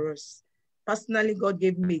done for us. Personally, God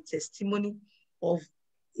gave me a testimony of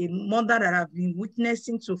a mother that I've been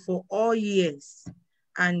witnessing to for all years.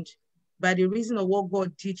 And by the reason of what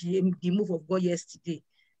God did, the move of God yesterday,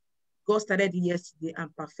 God started it yesterday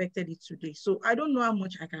and perfected it today. So I don't know how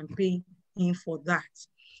much I can pay him for that.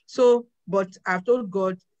 So, but I've told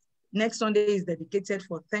God, next Sunday is dedicated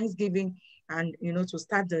for Thanksgiving and, you know, to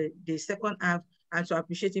start the second half and to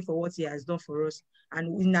appreciate him for what he has done for us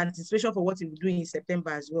and in anticipation for what he will do in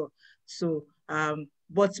September as well. So,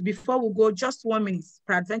 but before we go, just 1 minute,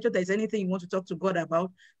 peradventure there's anything you want to talk to God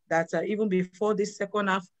about that even before this second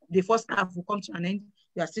half, the first half will come to an end,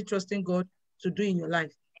 you are still trusting God to do in your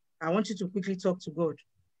life. I want you to quickly talk to God.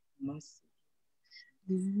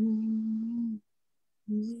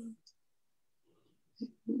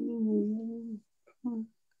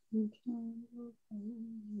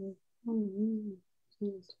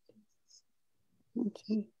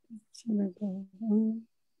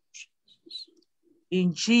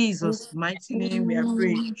 In Jesus' mighty name we are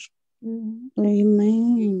praying.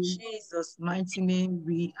 Amen. In Jesus' mighty name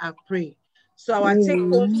we are praying. So our take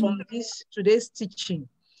home from today's teaching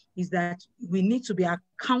is that we need to be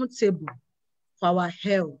accountable for our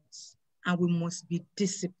health and we must be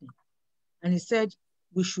disciplined. And he said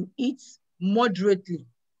we should eat moderately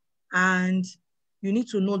and you need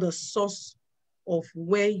to know the source of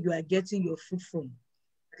where you are getting your food from.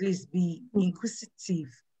 At least be inquisitive.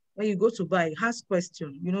 When you go to buy, ask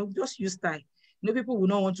questions, you know, just use time. You know, people will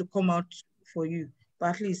not want to come out for you,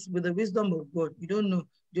 but at least with the wisdom of God, you don't know.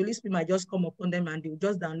 The Holy Spirit might just come upon them and they'll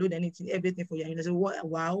just download everything for you. And they say,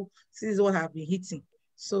 wow, this is what I've been hitting.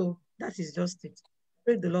 So that is just it. I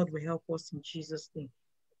pray the Lord will help us in Jesus' name.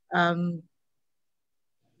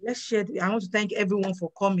 Let's share. I want to thank everyone for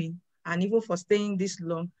coming and even for staying this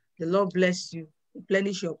long. The Lord bless you,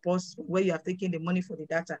 replenish your purse where you have taken the money for the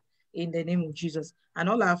data in the name of Jesus. And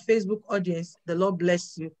all our Facebook audience, the Lord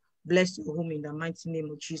bless you, bless your home in the mighty name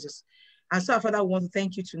of Jesus. And so, our Father, we want to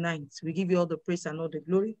thank you tonight. We give you all the praise and all the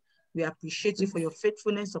glory. We appreciate you for your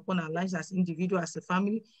faithfulness upon our lives as individuals, as a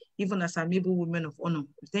family, even as amiable women of honor.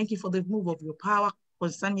 We thank you for the move of your power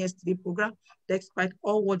concerning yesterday's program, despite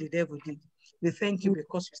all what the devil did. We thank you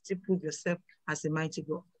because you still prove yourself as a mighty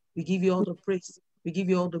God. We give you all the praise. We give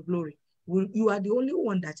you all the glory. You are the only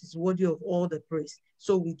one that is worthy of all the praise.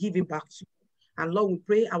 So we give it back to you. And Lord, we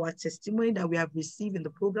pray our testimony that we have received in the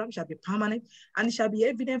program shall be permanent and it shall be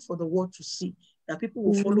evident for the world to see, that people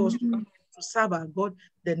will follow us to serve our God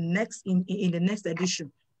in the next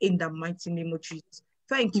edition in the mighty name of Jesus.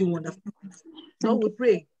 Thank you, wonderful. Lord, we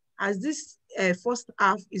pray as this first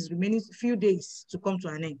half is remaining few days to come to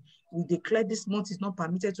an end, we declare this month is not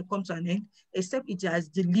permitted to come to an end, except it has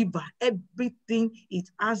delivered everything it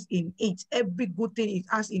has in it, every good thing it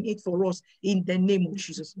has in it for us in the name of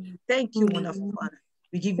Jesus. Thank you, wonderful Father.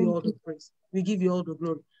 We give you all the praise. We give you all the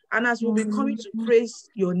glory. And as we'll be coming to praise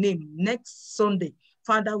your name next Sunday,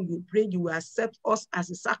 Father, we pray you will accept us as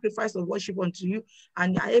a sacrifice of worship unto you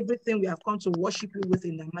and everything we have come to worship you with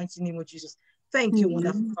in the mighty name of Jesus. Thank you,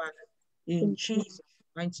 wonderful Father. In Jesus'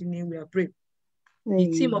 mighty name we are praying. The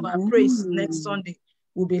theme of our praise next Sunday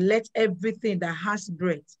will be let everything that has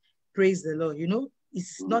breath praise the Lord. You know,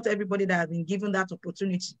 it's not everybody that has been given that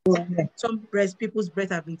opportunity. Some people's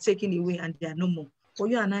breath have been taken away and they are no more. For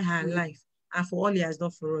you and I are alive and for all he has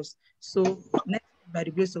done for us. So next, by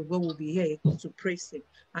the grace of God, we'll be here to praise him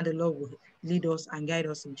and the Lord will lead us and guide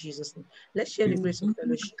us in Jesus' name. Let's share the grace of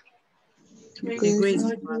fellowship. May the grace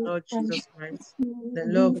of our Lord Jesus Christ, the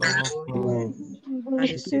love of God, and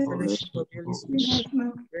the sweet fellowship of the Holy Spirit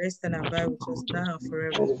rest and abide with us now and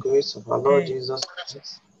forever. By the grace of our Lord Jesus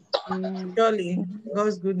Christ, Surely,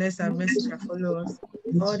 God's goodness and mercy shall follow us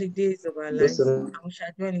all the days of our lives, and we shall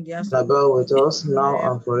dwell in the house of About God with us now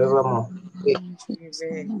forever. and forevermore.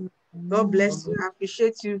 Amen. God bless you. I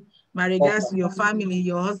appreciate you. My regards to your family,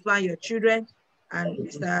 your husband, your children, and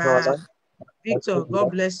Mr. Victor.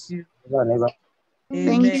 God bless you. Amen.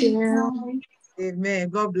 Thank you. Amen.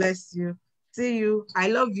 God bless you. See you. I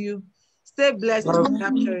love you. Stay blessed.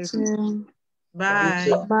 Thank you.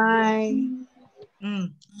 Bye. Bye.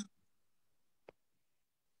 Mm.